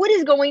 what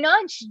is going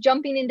on? She's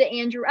jumping into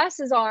Andrew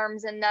S.'s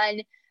arms, and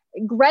then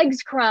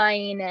Greg's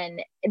crying,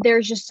 and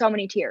there's just so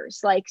many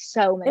tears, like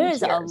so many There's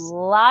tears. a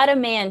lot of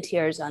man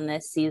tears on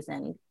this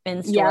season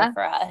in store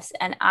for us.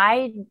 And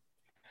I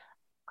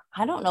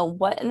don't know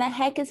what in the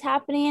heck is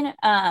happening.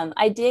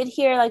 I did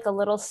hear like a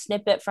little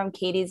snippet from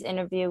Katie's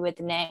interview with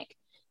Nick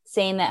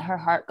saying that her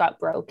heart got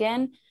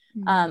broken.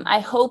 I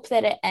hope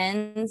that it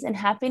ends in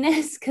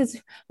happiness,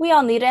 because we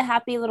all need a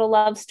happy little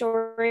love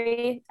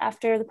story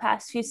after the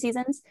past few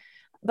seasons.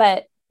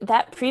 But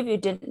that preview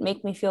didn't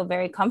make me feel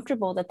very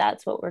comfortable that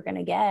that's what we're going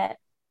to get.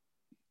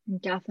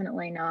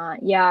 Definitely not.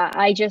 Yeah.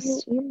 I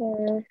just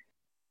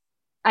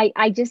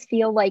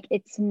feel like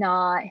it's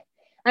not, I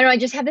don't know. I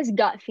just have this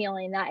gut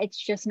feeling that it's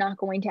just not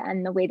going to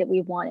end the way that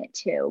we want it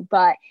to,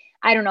 but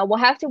I don't know. We'll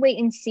have to wait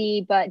and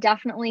see, but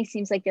definitely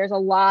seems like there's a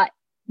lot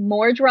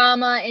more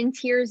drama and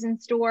tears in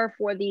store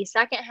for the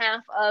second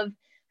half of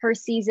her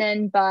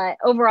season. But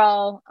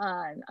overall,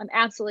 I'm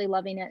absolutely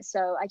loving it.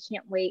 So I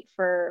can't wait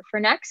for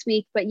next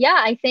week. But yeah,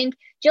 I think,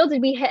 Jill,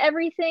 did we hit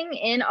everything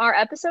in our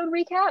episode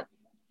recap?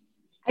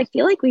 I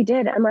feel like we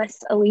did,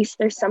 unless Elyse,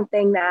 there's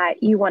something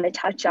that you want to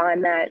touch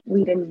on that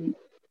we didn't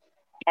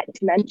get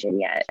to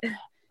mention yet.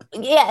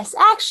 Yes,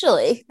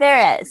 actually,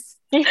 there is.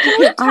 Can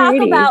we talk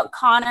about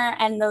Connor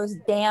and those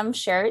damn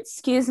shirts?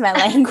 Excuse my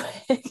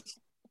language.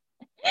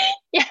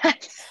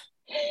 Yes.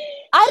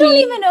 I don't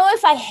even know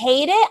if I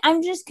hate it.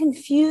 I'm just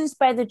confused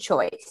by the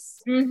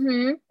choice.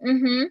 And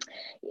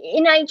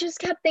I just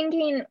kept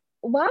thinking,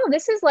 wow,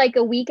 this is like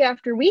a week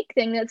after week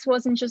thing. This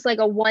wasn't just like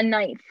a one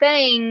night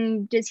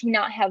thing. Does he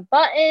not have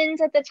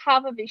buttons at the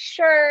top of his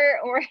shirt,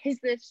 or is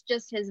this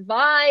just his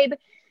vibe?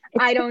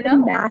 I don't know.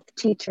 Math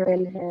teacher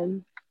in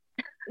him.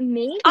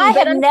 Maybe. I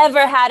have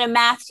never had a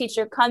math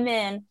teacher come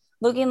in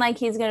looking like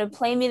he's going to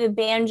play me the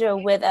banjo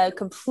with a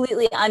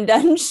completely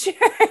undone shirt.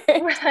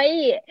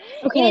 Right.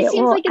 Okay. And it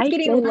seems like it's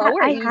getting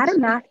lower. I had a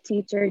math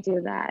teacher do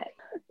that.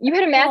 You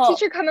had a math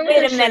teacher come in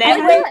with wait a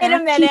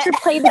minute. Teacher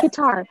play the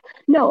guitar.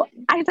 No,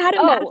 I've had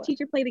a math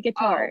teacher play the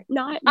guitar.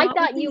 Not I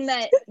thought you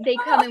meant they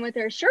come in with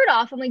their shirt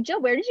off. I'm like, Jill,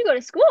 where did you go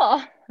to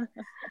school?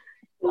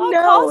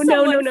 No.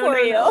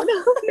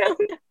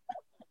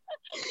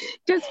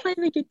 Just play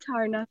the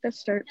guitar, not the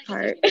shirt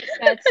part.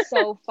 That's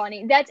so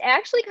funny. That's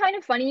actually kind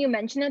of funny you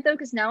mentioned it, though,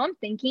 because now I'm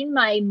thinking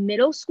my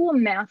middle school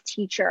math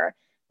teacher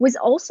was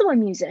also a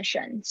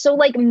musician. So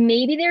like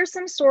maybe there's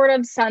some sort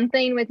of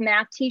something with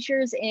math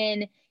teachers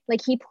in, like,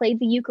 he played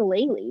the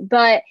ukulele,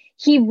 but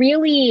he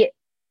really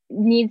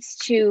needs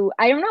to,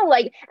 I don't know,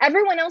 like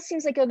everyone else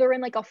seems like they're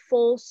in like a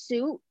full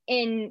suit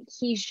and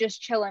he's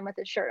just chilling with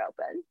his shirt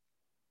open.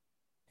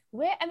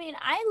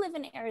 I live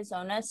in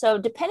Arizona, so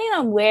depending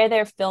on where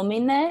they're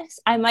filming this,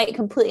 I might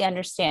completely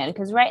understand,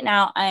 because right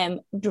now I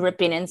am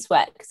dripping in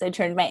sweat because I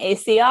turned my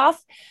AC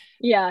off.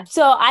 Yeah.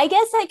 So I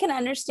guess I can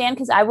understand,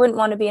 because I wouldn't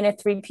want to be in a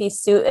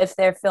 3-piece suit if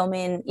they're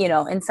filming,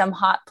 in some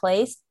hot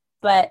place,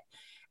 but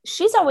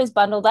she's always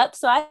bundled up.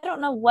 So I don't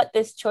know what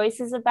this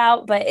choice is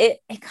about, but it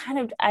kind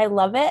of, I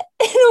love it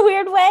in a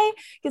weird way,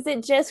 because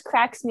it just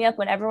cracks me up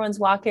when everyone's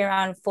walking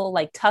around full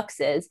like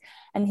tuxes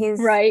and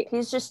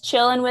he's just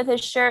chilling with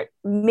his shirt.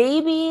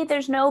 Maybe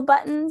there's no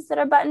buttons that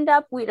are buttoned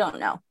up. We don't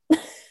know.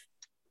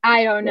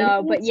 I don't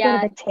know, but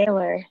yeah. The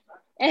tailor.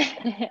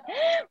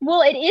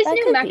 Well, it is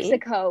New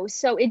Mexico,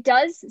 so it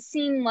does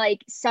seem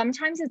like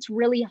sometimes it's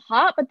really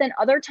hot, but then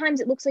other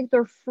times it looks like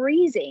they're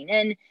freezing.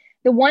 And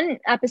the one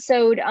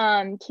episode,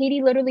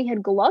 Katie literally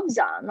had gloves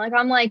on. Like,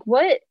 I'm like,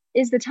 what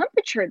is the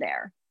temperature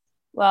there?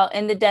 Well,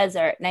 in the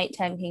desert,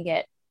 nighttime can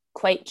get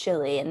quite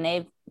chilly, and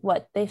they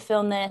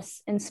filmed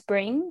this in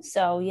spring.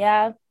 So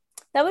yeah,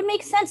 that would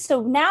make sense.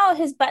 So now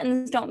his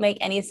buttons don't make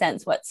any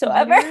sense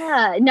whatsoever.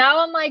 Yeah.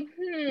 Now I'm like,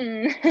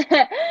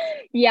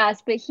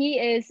 Yes, but he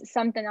is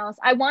something else.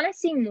 I want to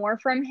see more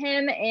from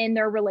him in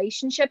their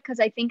relationship, because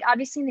I think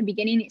obviously in the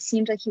beginning it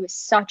seemed like he was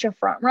such a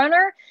front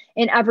runner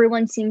and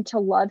everyone seemed to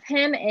love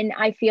him. And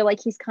I feel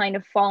like he's kind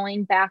of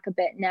falling back a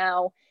bit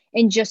now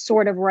and just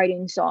sort of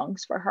writing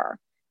songs for her.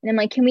 And I'm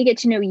like, can we get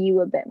to know you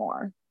a bit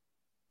more?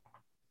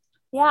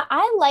 Yeah,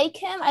 I like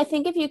him. I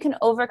think if you can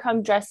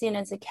overcome dressing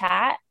as a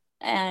cat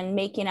and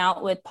making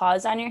out with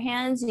paws on your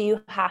hands,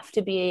 you have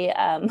to be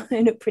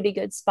in a pretty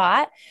good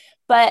spot.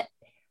 But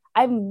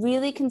I'm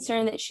really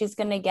concerned that she's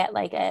going to get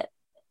like a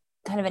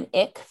kind of an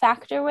ick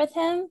factor with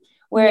him,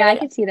 where I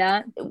could see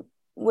that.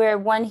 Where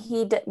when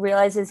he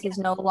realizes he's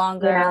no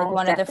longer like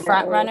one of the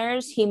front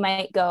runners, he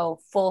might go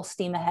full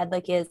steam ahead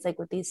like he is like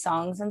with these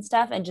songs and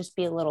stuff, and just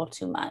be a little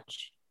too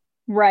much.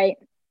 Right.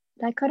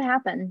 That could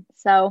happen.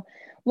 So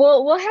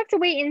we'll have to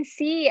wait and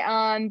see.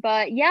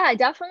 But yeah,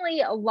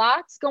 definitely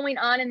lots going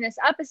on in this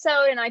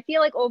episode. And I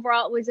feel like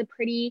overall it was a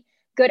pretty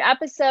good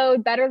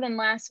episode, better than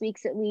last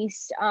week's at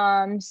least.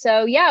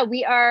 So yeah,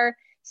 we are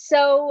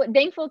so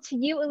thankful to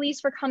you,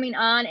 Elyse, for coming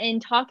on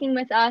and talking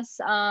with us.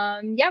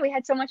 Yeah, we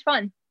had so much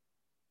fun.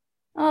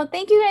 Oh,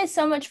 thank you guys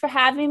so much for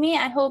having me.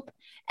 I hope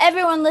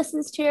everyone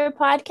listens to your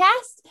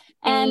podcast,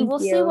 and Thank we'll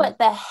see you. what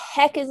the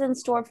heck is in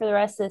store for the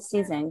rest of the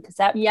season, because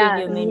that Yeah.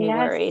 preview made me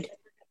worried.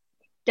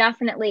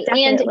 Definitely.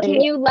 And Definitely.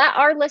 can you let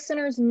our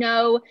listeners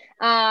know,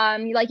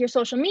 like your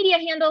social media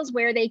handles,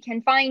 where they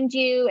can find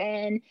you?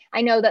 And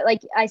I know that,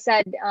 like I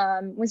said,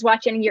 was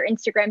watching your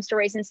Instagram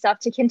stories and stuff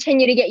to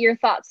continue to get your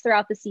thoughts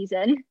throughout the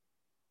season.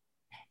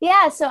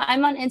 Yeah, so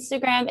I'm on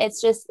Instagram. It's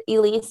just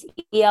Elyse,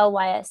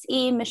 Elyse,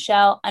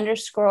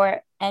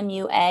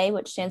 Michelle_MUA,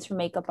 which stands for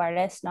makeup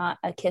artist, not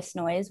a kiss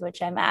noise,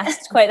 which I'm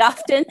asked quite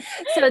often.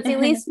 So it's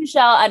Elyse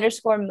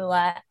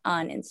Michelle_Mua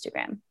on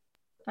Instagram.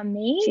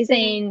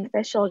 Amazing. She's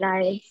official,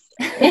 guys.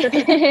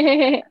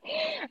 I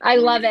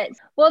love it.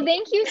 Well,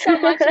 thank you so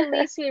much,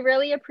 Elyse. We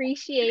really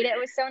appreciate it. It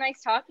was so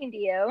nice talking to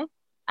you.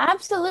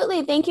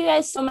 Absolutely. Thank you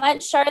guys so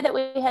much. Sorry that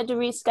we had to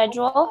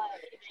reschedule.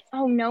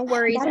 Oh, no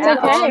worries That's at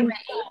okay. all.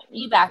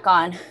 You back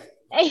on.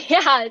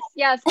 Yes.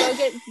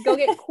 Go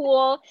get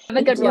cool. Have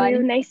a good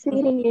one. Nice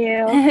meeting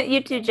you.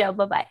 You too, Jill.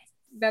 Bye-bye.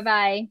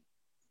 Bye-bye.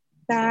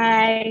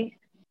 Bye.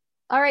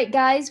 All right,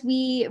 guys,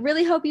 we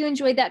really hope you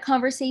enjoyed that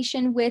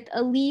conversation with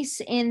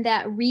Elyse in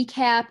that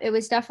recap. It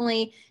was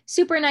definitely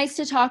super nice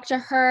to talk to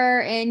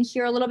her and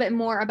hear a little bit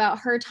more about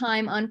her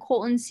time on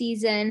Colton's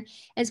season,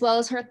 as well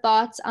as her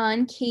thoughts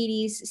on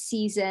Katie's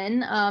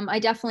season. I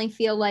definitely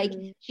feel like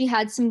she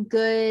had some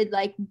good,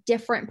 like,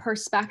 different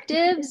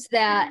perspectives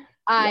that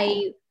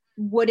I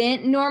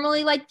wouldn't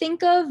normally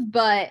think of,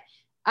 but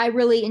I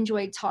really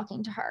enjoyed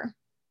talking to her.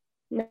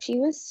 No, she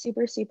was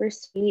super, super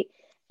sweet.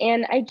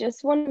 And I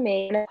just want to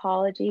make an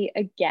apology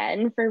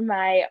again for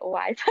my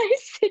Wi-Fi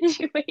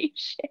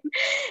situation.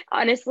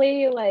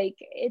 Honestly,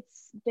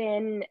 it's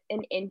been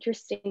an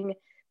interesting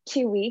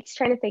 2 weeks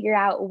trying to figure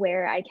out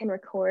where I can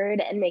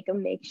record and make a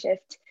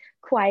makeshift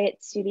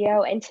quiet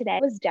studio. And today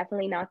was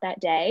definitely not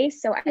that day.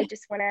 So I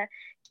just want to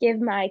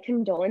give my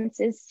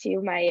condolences to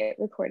my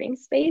recording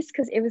space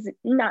because it was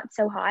not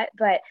so hot,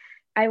 but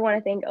I want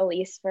to thank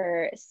Elyse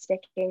for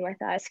sticking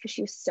with us because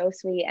she was so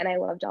sweet and I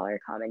loved all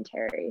her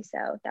commentary.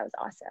 So that was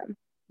awesome.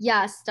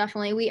 Yes,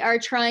 definitely. We are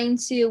trying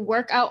to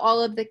work out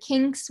all of the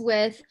kinks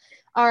with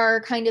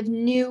our kind of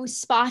new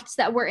spots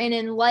that we're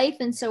in life.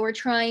 And so we're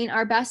trying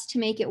our best to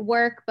make it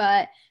work.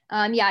 But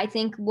I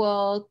think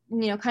we'll,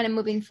 kind of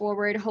moving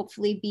forward,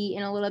 hopefully be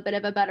in a little bit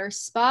of a better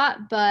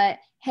spot. But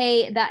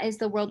hey, that is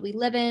the world we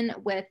live in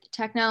with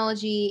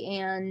technology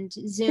and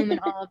Zoom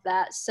and all of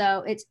that.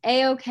 So it's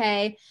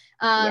A-okay.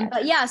 Yes.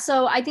 But yeah,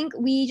 so I think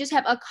we just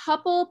have a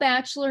couple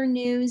Bachelor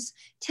news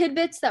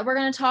tidbits that we're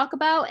going to talk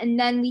about. And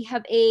then we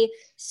have a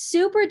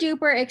super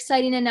duper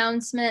exciting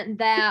announcement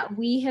that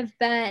we have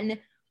been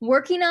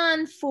working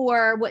on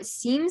for what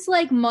seems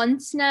like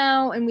months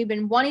now. And we've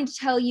been wanting to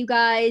tell you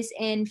guys,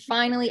 and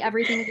finally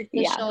everything is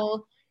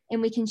official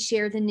and we can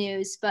share the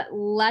news. But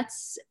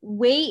let's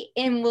wait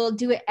and we'll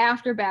do it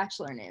after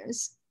Bachelor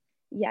news.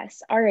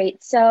 Yes. All right.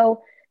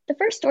 So the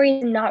first story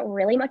is not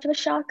really much of a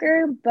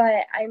shocker,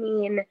 but I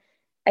mean,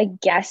 I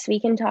guess we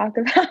can talk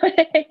about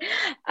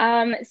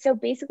it. So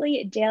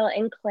basically, Dale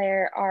and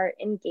Claire are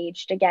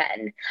engaged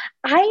again.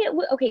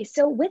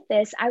 So with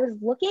this, I was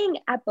looking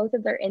at both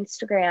of their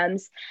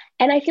Instagrams,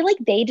 and I feel like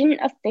they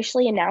didn't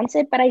officially announce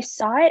it, but I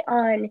saw it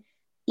on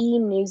E!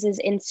 News's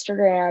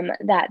Instagram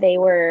that they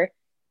were,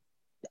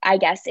 I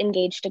guess,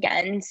 engaged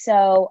again.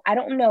 So I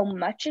don't know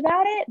much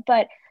about it,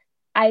 but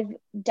I've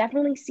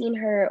definitely seen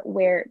her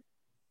wear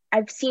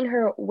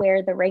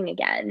the ring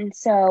again.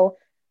 So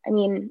I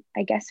mean,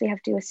 I guess we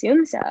have to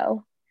assume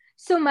so.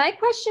 So my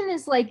question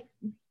is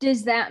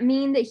does that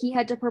mean that he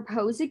had to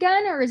propose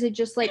again? Or is it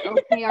just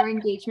okay, our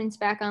engagement's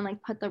back on,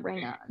 put the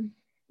ring on?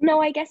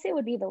 No, I guess it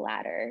would be the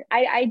latter.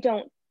 I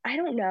don't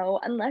know,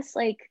 unless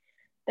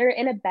they're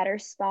in a better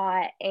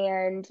spot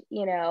and,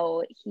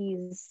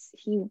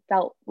 he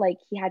felt like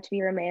he had to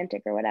be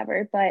romantic or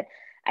whatever. But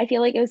I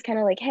feel like it was kind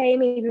of hey,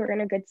 maybe we're in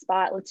a good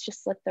spot. Let's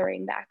just slip the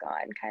ring back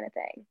on kind of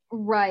thing.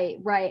 Right.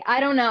 I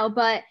don't know.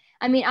 But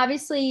I mean,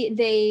 obviously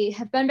they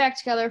have been back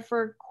together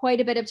for quite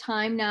a bit of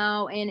time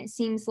now. And it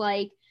seems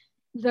like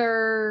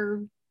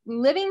they're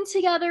living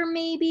together,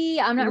 maybe.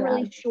 I'm not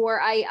really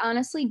sure. I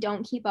honestly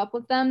don't keep up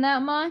with them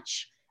that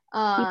much.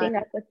 Keeping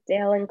up with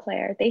Dale and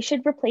Claire. They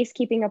should replace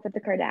Keeping Up with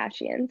the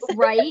Kardashians.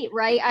 Right.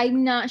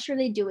 I'm not sure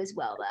they do as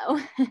well, though.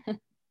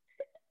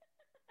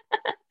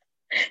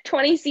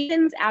 20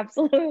 seasons?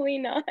 Absolutely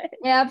not.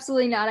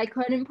 Absolutely not. I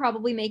couldn't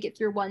probably make it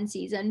through one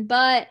season,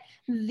 but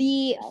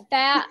the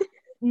fat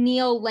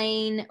Neil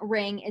Lane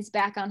ring is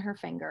back on her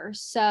finger.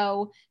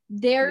 So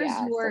there's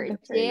your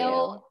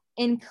Dale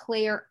and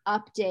Claire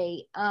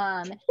update.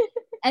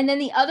 And then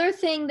the other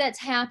thing that's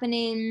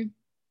happening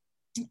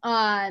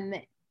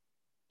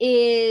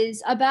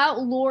is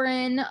about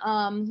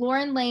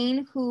Lauren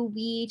Lane, who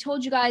we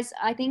told you guys,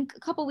 I think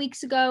a couple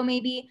weeks ago,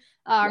 maybe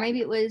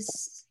it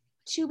was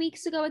 2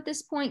 weeks ago at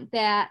this point,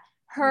 that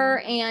her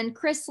and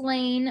Chris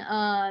Lane,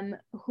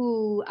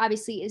 who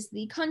obviously is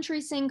the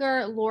country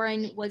singer,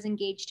 Lauren was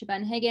engaged to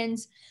Ben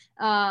Higgins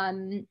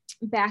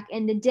back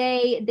in the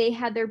day. They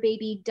had their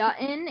baby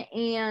Dutton,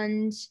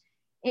 and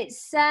it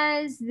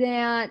says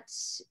that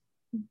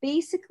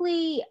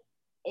basically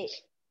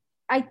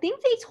I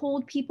think they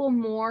told people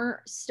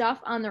more stuff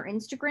on their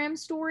Instagram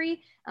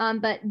story,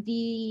 but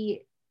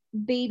the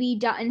baby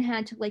Dutton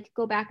had to like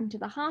go back into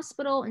the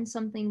hospital and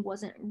something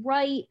wasn't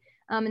right.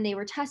 And they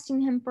were testing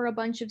him for a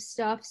bunch of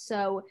stuff.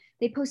 So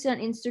they posted on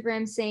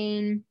Instagram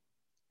saying,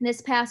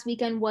 this past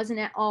weekend wasn't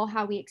at all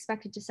how we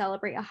expected to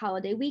celebrate a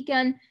holiday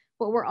weekend,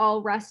 but we're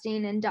all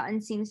resting and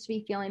Dutton seems to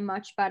be feeling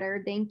much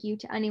better. Thank you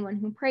to anyone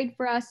who prayed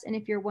for us. And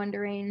if you're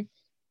wondering,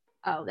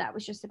 oh, that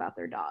was just about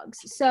their dogs.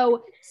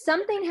 So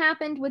something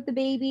happened with the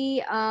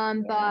baby,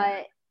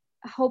 but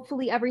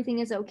hopefully everything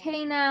is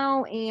okay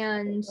now.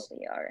 And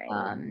all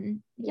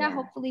right.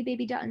 Hopefully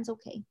baby Dutton's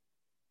okay.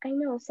 I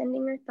know,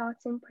 sending her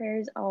thoughts and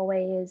prayers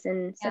always,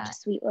 and such a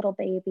sweet little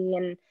baby.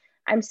 And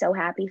I'm so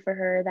happy for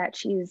her that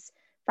she's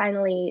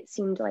finally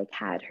seemed like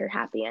had her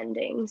happy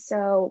ending.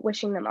 So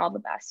wishing them all the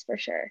best for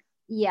sure.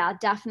 Yeah,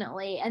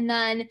 definitely. And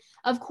then,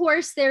 of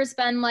course, there's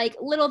been like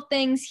little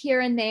things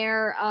here and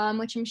there,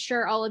 which I'm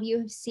sure all of you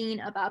have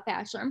seen about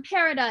Bachelor in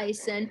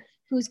Paradise and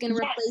who's going to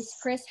replace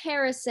Chris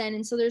Harrison.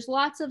 And so there's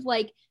lots of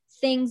like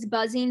things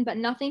buzzing, but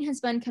nothing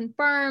has been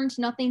confirmed.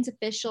 Nothing's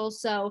official.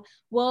 So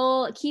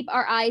we'll keep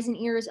our eyes and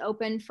ears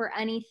open for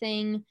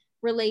anything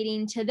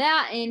relating to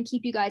that and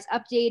keep you guys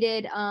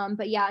updated.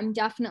 But yeah,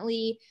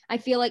 I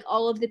feel like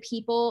all of the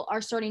people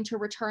are starting to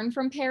return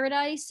from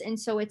Paradise. And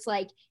so it's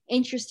like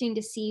interesting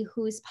to see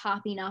who's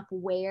popping up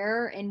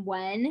where and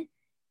when.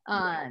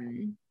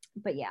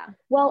 But yeah.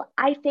 Well,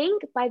 I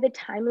think by the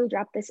time we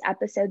drop this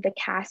episode, the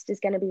cast is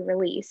going to be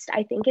released.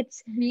 I think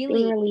it's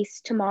being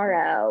released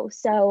tomorrow.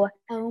 So,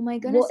 oh my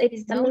goodness,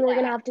 it's something we're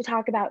going to have to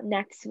talk about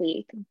next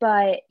week.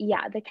 But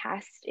yeah, the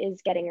cast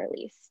is getting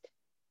released.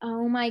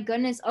 Oh my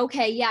goodness.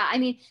 Okay. Yeah. I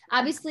mean,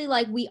 obviously,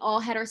 like we all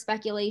had our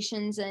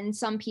speculations, and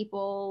some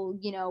people,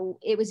 you know,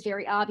 it was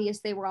very obvious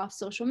they were off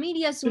social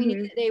media, so we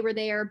knew that they were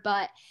there,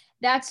 but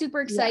that's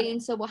super exciting.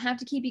 So we'll have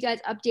to keep you guys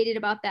updated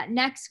about that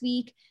next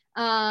week.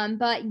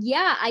 But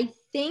yeah, I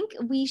think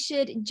we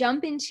should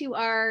jump into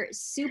our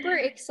super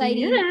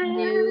exciting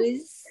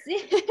news.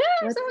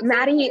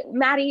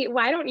 Maddie,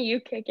 why don't you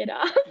kick it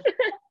off?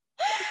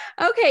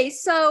 Okay,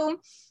 so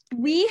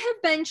we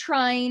have been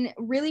trying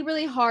really,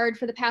 really hard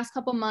for the past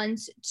couple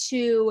months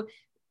to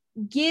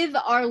give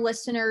our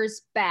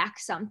listeners back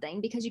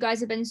something, because you guys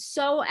have been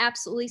so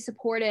absolutely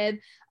supportive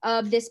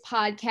of this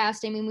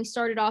podcast. I mean, we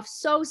started off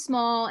so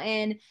small,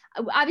 and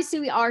obviously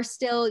we are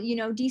still, you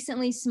know,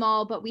 decently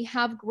small, but we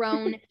have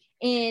grown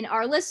in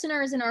our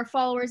listeners and our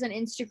followers on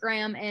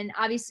Instagram. And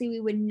obviously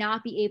we would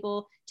not be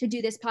able to do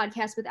this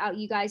podcast without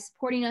you guys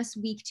supporting us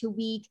week to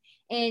week.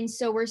 And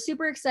so we're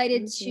super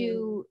excited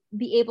to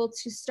be able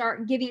to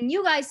start giving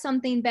you guys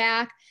something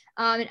back.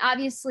 And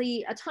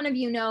obviously a ton of,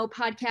 you know,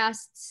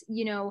 podcasts,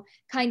 you know,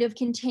 kind of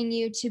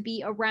continue to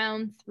be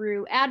around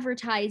through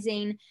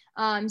advertising.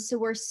 So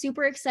we're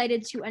super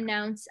excited to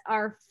announce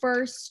our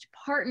first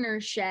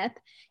partnership.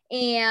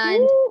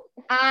 And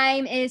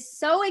I'm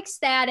so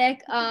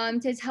ecstatic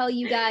to tell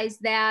you guys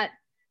that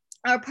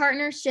our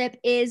partnership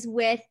is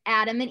with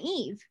Adam and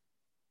Eve.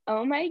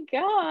 Oh my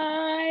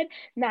God.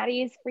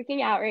 Maddie is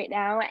freaking out right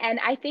now. And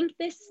I think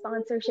this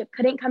sponsorship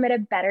couldn't come at a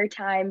better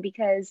time,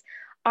 because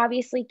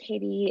obviously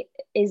Katie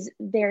is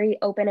very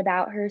open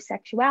about her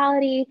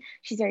sexuality.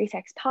 She's very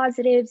sex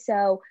positive.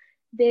 So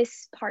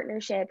this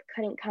partnership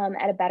couldn't come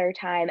at a better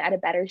time, at a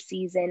better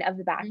season of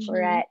The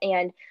Bachelorette.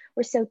 And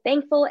we're so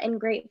thankful and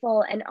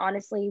grateful. And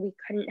honestly, we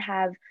couldn't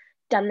have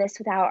done this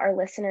without our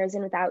listeners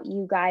and without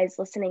you guys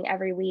listening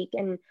every week.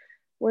 And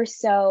we're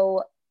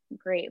so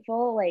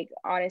grateful. Like,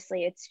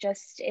 honestly,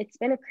 it's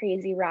been a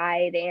crazy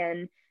ride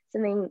and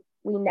something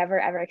we never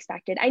ever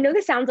expected. I know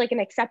this sounds like an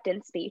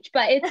acceptance speech,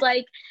 but it's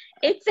like,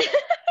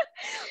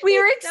 we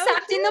are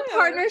accepting the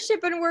partnership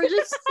and we're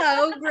just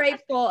so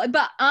grateful.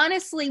 But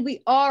honestly,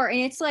 we are. And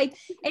it's like,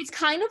 it's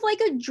kind of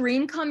like a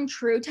dream come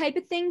true type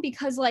of thing,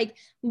 because like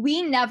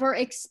we never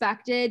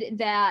expected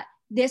that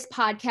this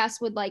podcast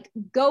would like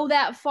go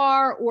that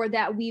far, or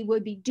that we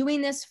would be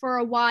doing this for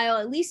a while.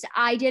 At least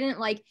I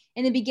didn't. Like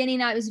in the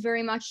beginning, I was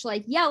very much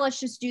like, yeah, let's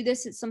just do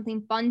this. It's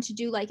something fun to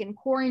do like in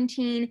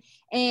quarantine.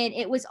 And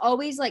it was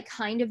always like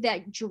kind of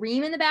that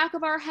dream in the back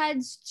of our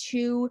heads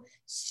to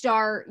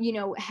start, you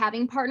know,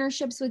 having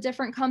partnerships with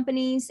different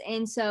companies.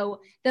 And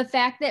so the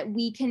fact that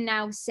we can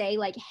now say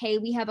like, hey,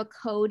 we have a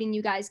code and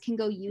you guys can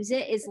go use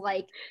it is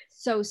like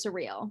so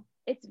surreal.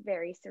 It's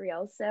very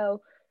surreal.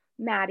 So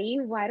Maddie,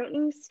 why don't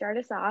you start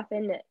us off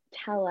and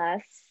tell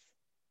us,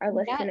 our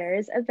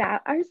listeners,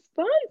 about our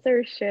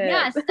sponsorship?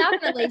 Yes,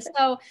 definitely.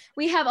 So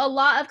we have a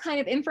lot of kind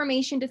of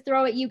information to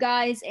throw at you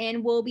guys,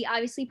 and we'll be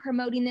obviously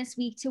promoting this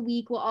week to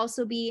week. We'll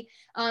also be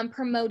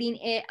promoting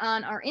it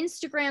on our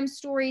Instagram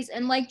stories.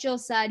 And like Jill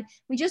said,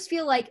 we just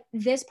feel like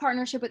this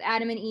partnership with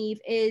Adam and Eve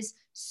is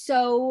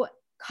so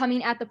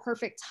coming at the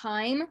perfect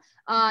time.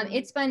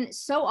 It's been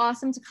so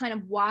awesome to kind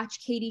of watch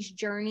Katie's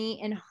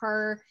journey and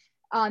her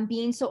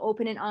being so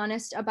open and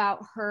honest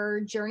about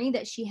her journey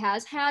that she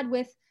has had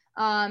with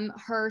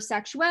her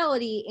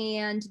sexuality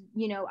and,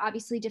 you know,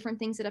 obviously different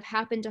things that have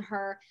happened to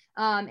her,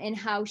 and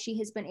how she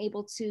has been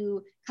able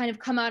to kind of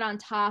come out on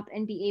top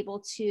and be able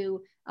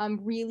to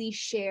really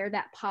share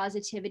that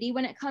positivity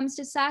when it comes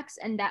to sex.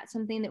 And that's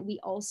something that we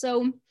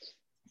also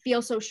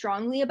feel so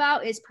strongly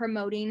about, is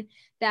promoting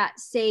that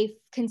safe,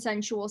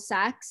 consensual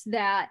sex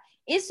that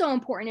is so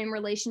important in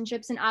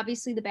relationships. And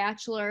obviously The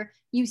Bachelor,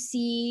 you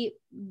see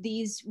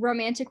these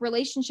romantic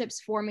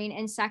relationships forming,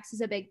 and sex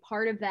is a big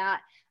part of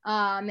that.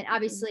 And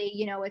obviously,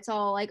 you know, it's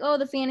all like, oh,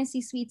 the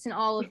fantasy suites and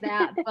all of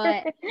that,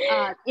 but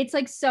it's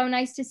like so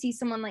nice to see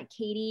someone like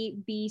Katie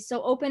be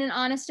so open and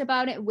honest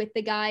about it with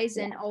the guys,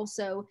 and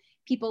also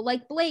people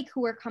like Blake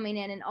who are coming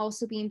in and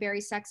also being very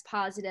sex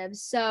positive.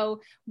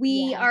 So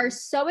we are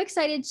so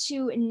excited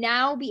to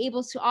now be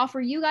able to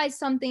offer you guys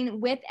something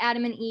with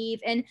Adam and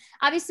Eve. And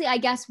obviously, I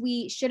guess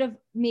we should have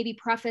maybe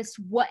prefaced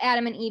what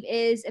Adam and Eve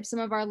is, if some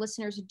of our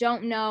listeners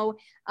don't know.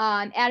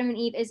 Adam and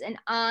Eve is an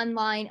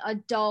online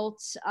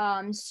adult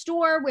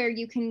store where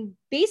you can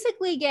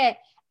basically get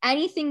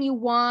anything you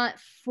want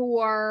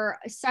for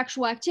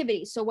sexual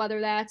activity. So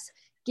whether that's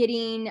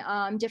getting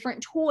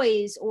different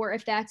toys, or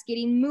if that's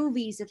getting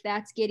movies, if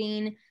that's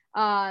getting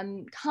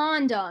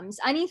condoms,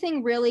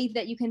 anything really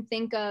that you can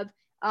think of.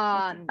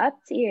 Up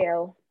to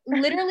you.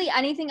 Literally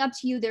anything up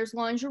to you. There's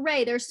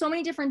lingerie. There's so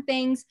many different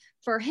things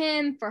for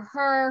him, for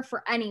her,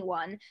 for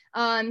anyone.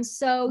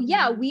 So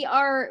yeah, we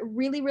are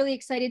really, really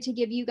excited to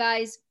give you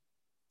guys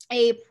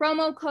a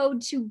promo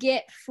code to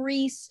get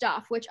free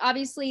stuff, which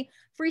obviously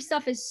free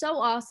stuff is so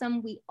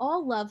awesome. We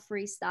all love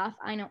free stuff.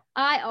 I know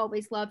I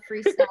always love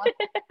free stuff,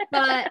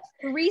 but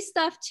free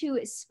stuff to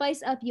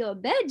spice up your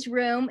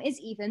bedroom is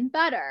even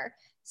better.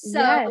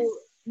 So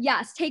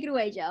yes, take it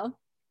away, Jill.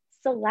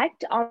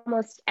 Select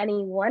almost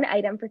any one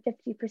item for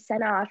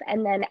 50% off,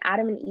 and then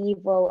Adam and Eve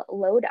will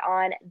load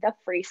on the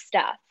free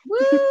stuff.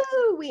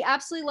 Woo! We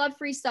absolutely love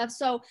free stuff.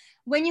 So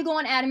when you go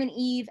on Adam and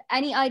Eve,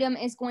 any item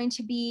is going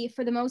to be,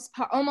 for the most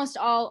part, almost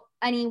all,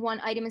 any one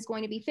item is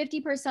going to be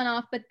 50%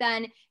 off, but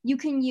then you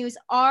can use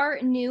our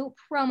new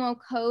promo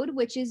code,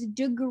 which is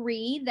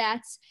DEGREE.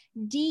 That's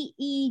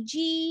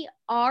DEGREE.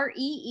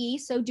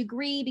 So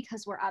degree,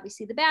 because we're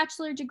obviously the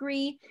Bachelor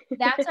degree.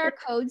 That's our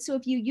code. So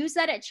if you use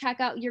that at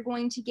checkout, you're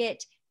going to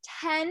get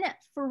 10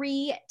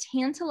 free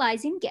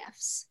tantalizing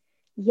gifts.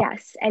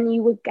 Yes, and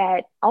you would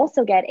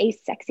also get a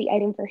sexy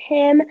item for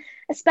him,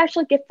 a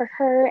special gift for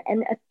her,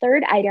 and a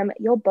third item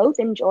you'll both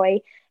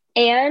enjoy.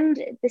 And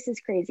this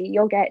is crazy.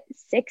 You'll get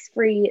 6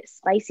 free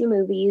spicy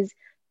movies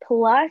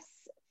plus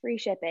free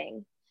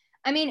shipping.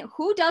 I mean,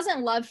 who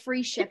doesn't love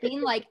free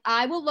shipping? Like,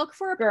 I will look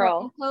for a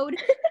promo code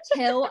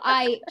till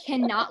I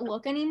cannot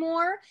look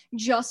anymore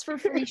just for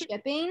free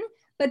shipping.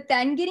 But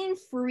then getting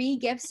free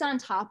gifts on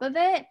top of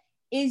it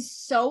is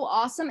so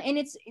awesome. And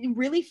it's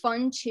really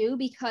fun too,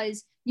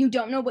 because you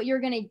don't know what you're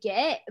going to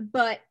get,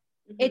 but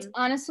it's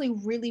honestly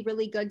really,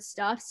 really good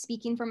stuff.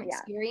 Speaking from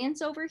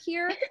experience over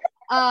here.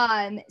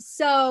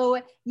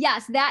 So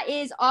yes, that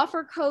is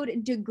offer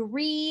code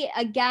DEGREE.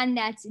 Again,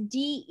 that's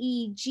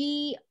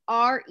DEGREE.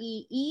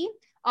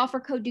 Offer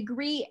code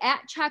DEGREE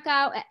at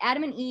checkout at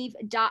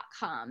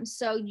adamandeve.com.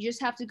 So you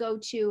just have to go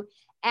to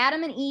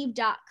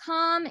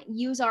adamandeve.com,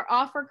 use our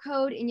offer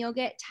code, and you'll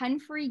get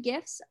 10 free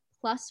gifts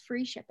plus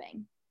free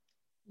shipping.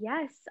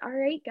 Yes. All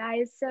right,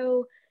 guys.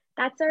 So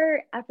that's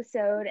our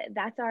episode.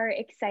 That's our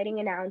exciting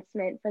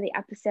announcement for the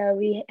episode.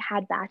 We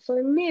had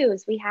Bachelor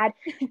news. We had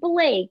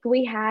Blake.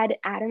 We had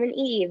Adam and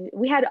Eve.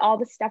 We had all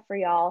the stuff for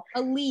y'all.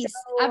 Elyse,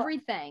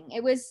 everything.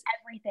 It was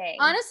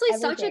honestly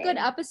such a good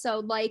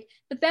episode. Like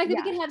the fact that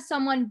we could have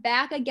someone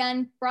back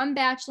again from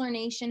Bachelor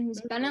Nation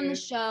who's been on the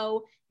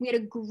show. We had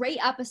a great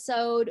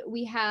episode.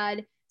 We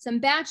had some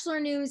Bachelor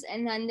news,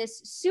 and then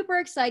this super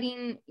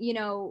exciting,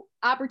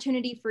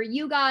 opportunity for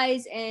you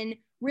guys, and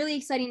really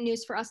exciting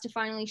news for us to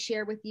finally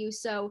share with you.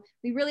 So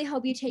we really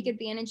hope you take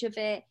advantage of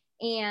it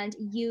and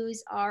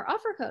use our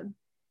offer code.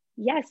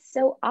 Yes.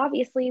 So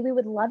obviously we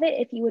would love it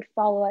if you would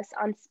follow us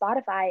on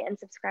Spotify and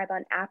subscribe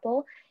on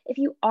Apple. If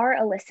you are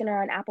a listener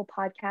on Apple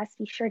Podcasts,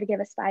 be sure to give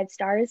us 5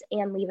 stars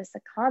and leave us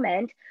a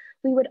comment.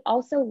 We would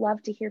also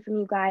love to hear from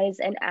you guys.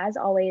 And as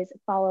always,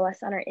 follow us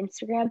on our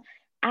Instagram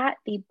at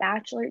the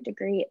Bachelor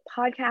Degree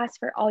Podcast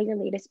for all your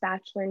latest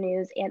Bachelor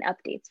news and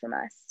updates from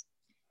us.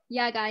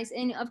 Yeah, guys.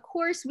 And of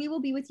course, we will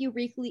be with you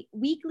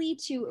weekly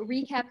to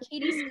recap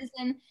Katie's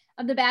season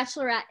of The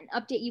Bachelorette and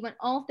update you on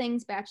all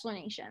things Bachelor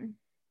Nation.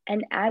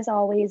 And as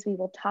always, we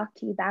will talk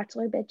to you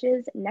Bachelor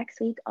bitches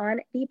next week on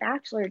The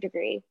Bachelor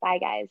Degree. Bye,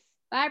 guys.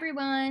 Bye,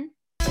 everyone.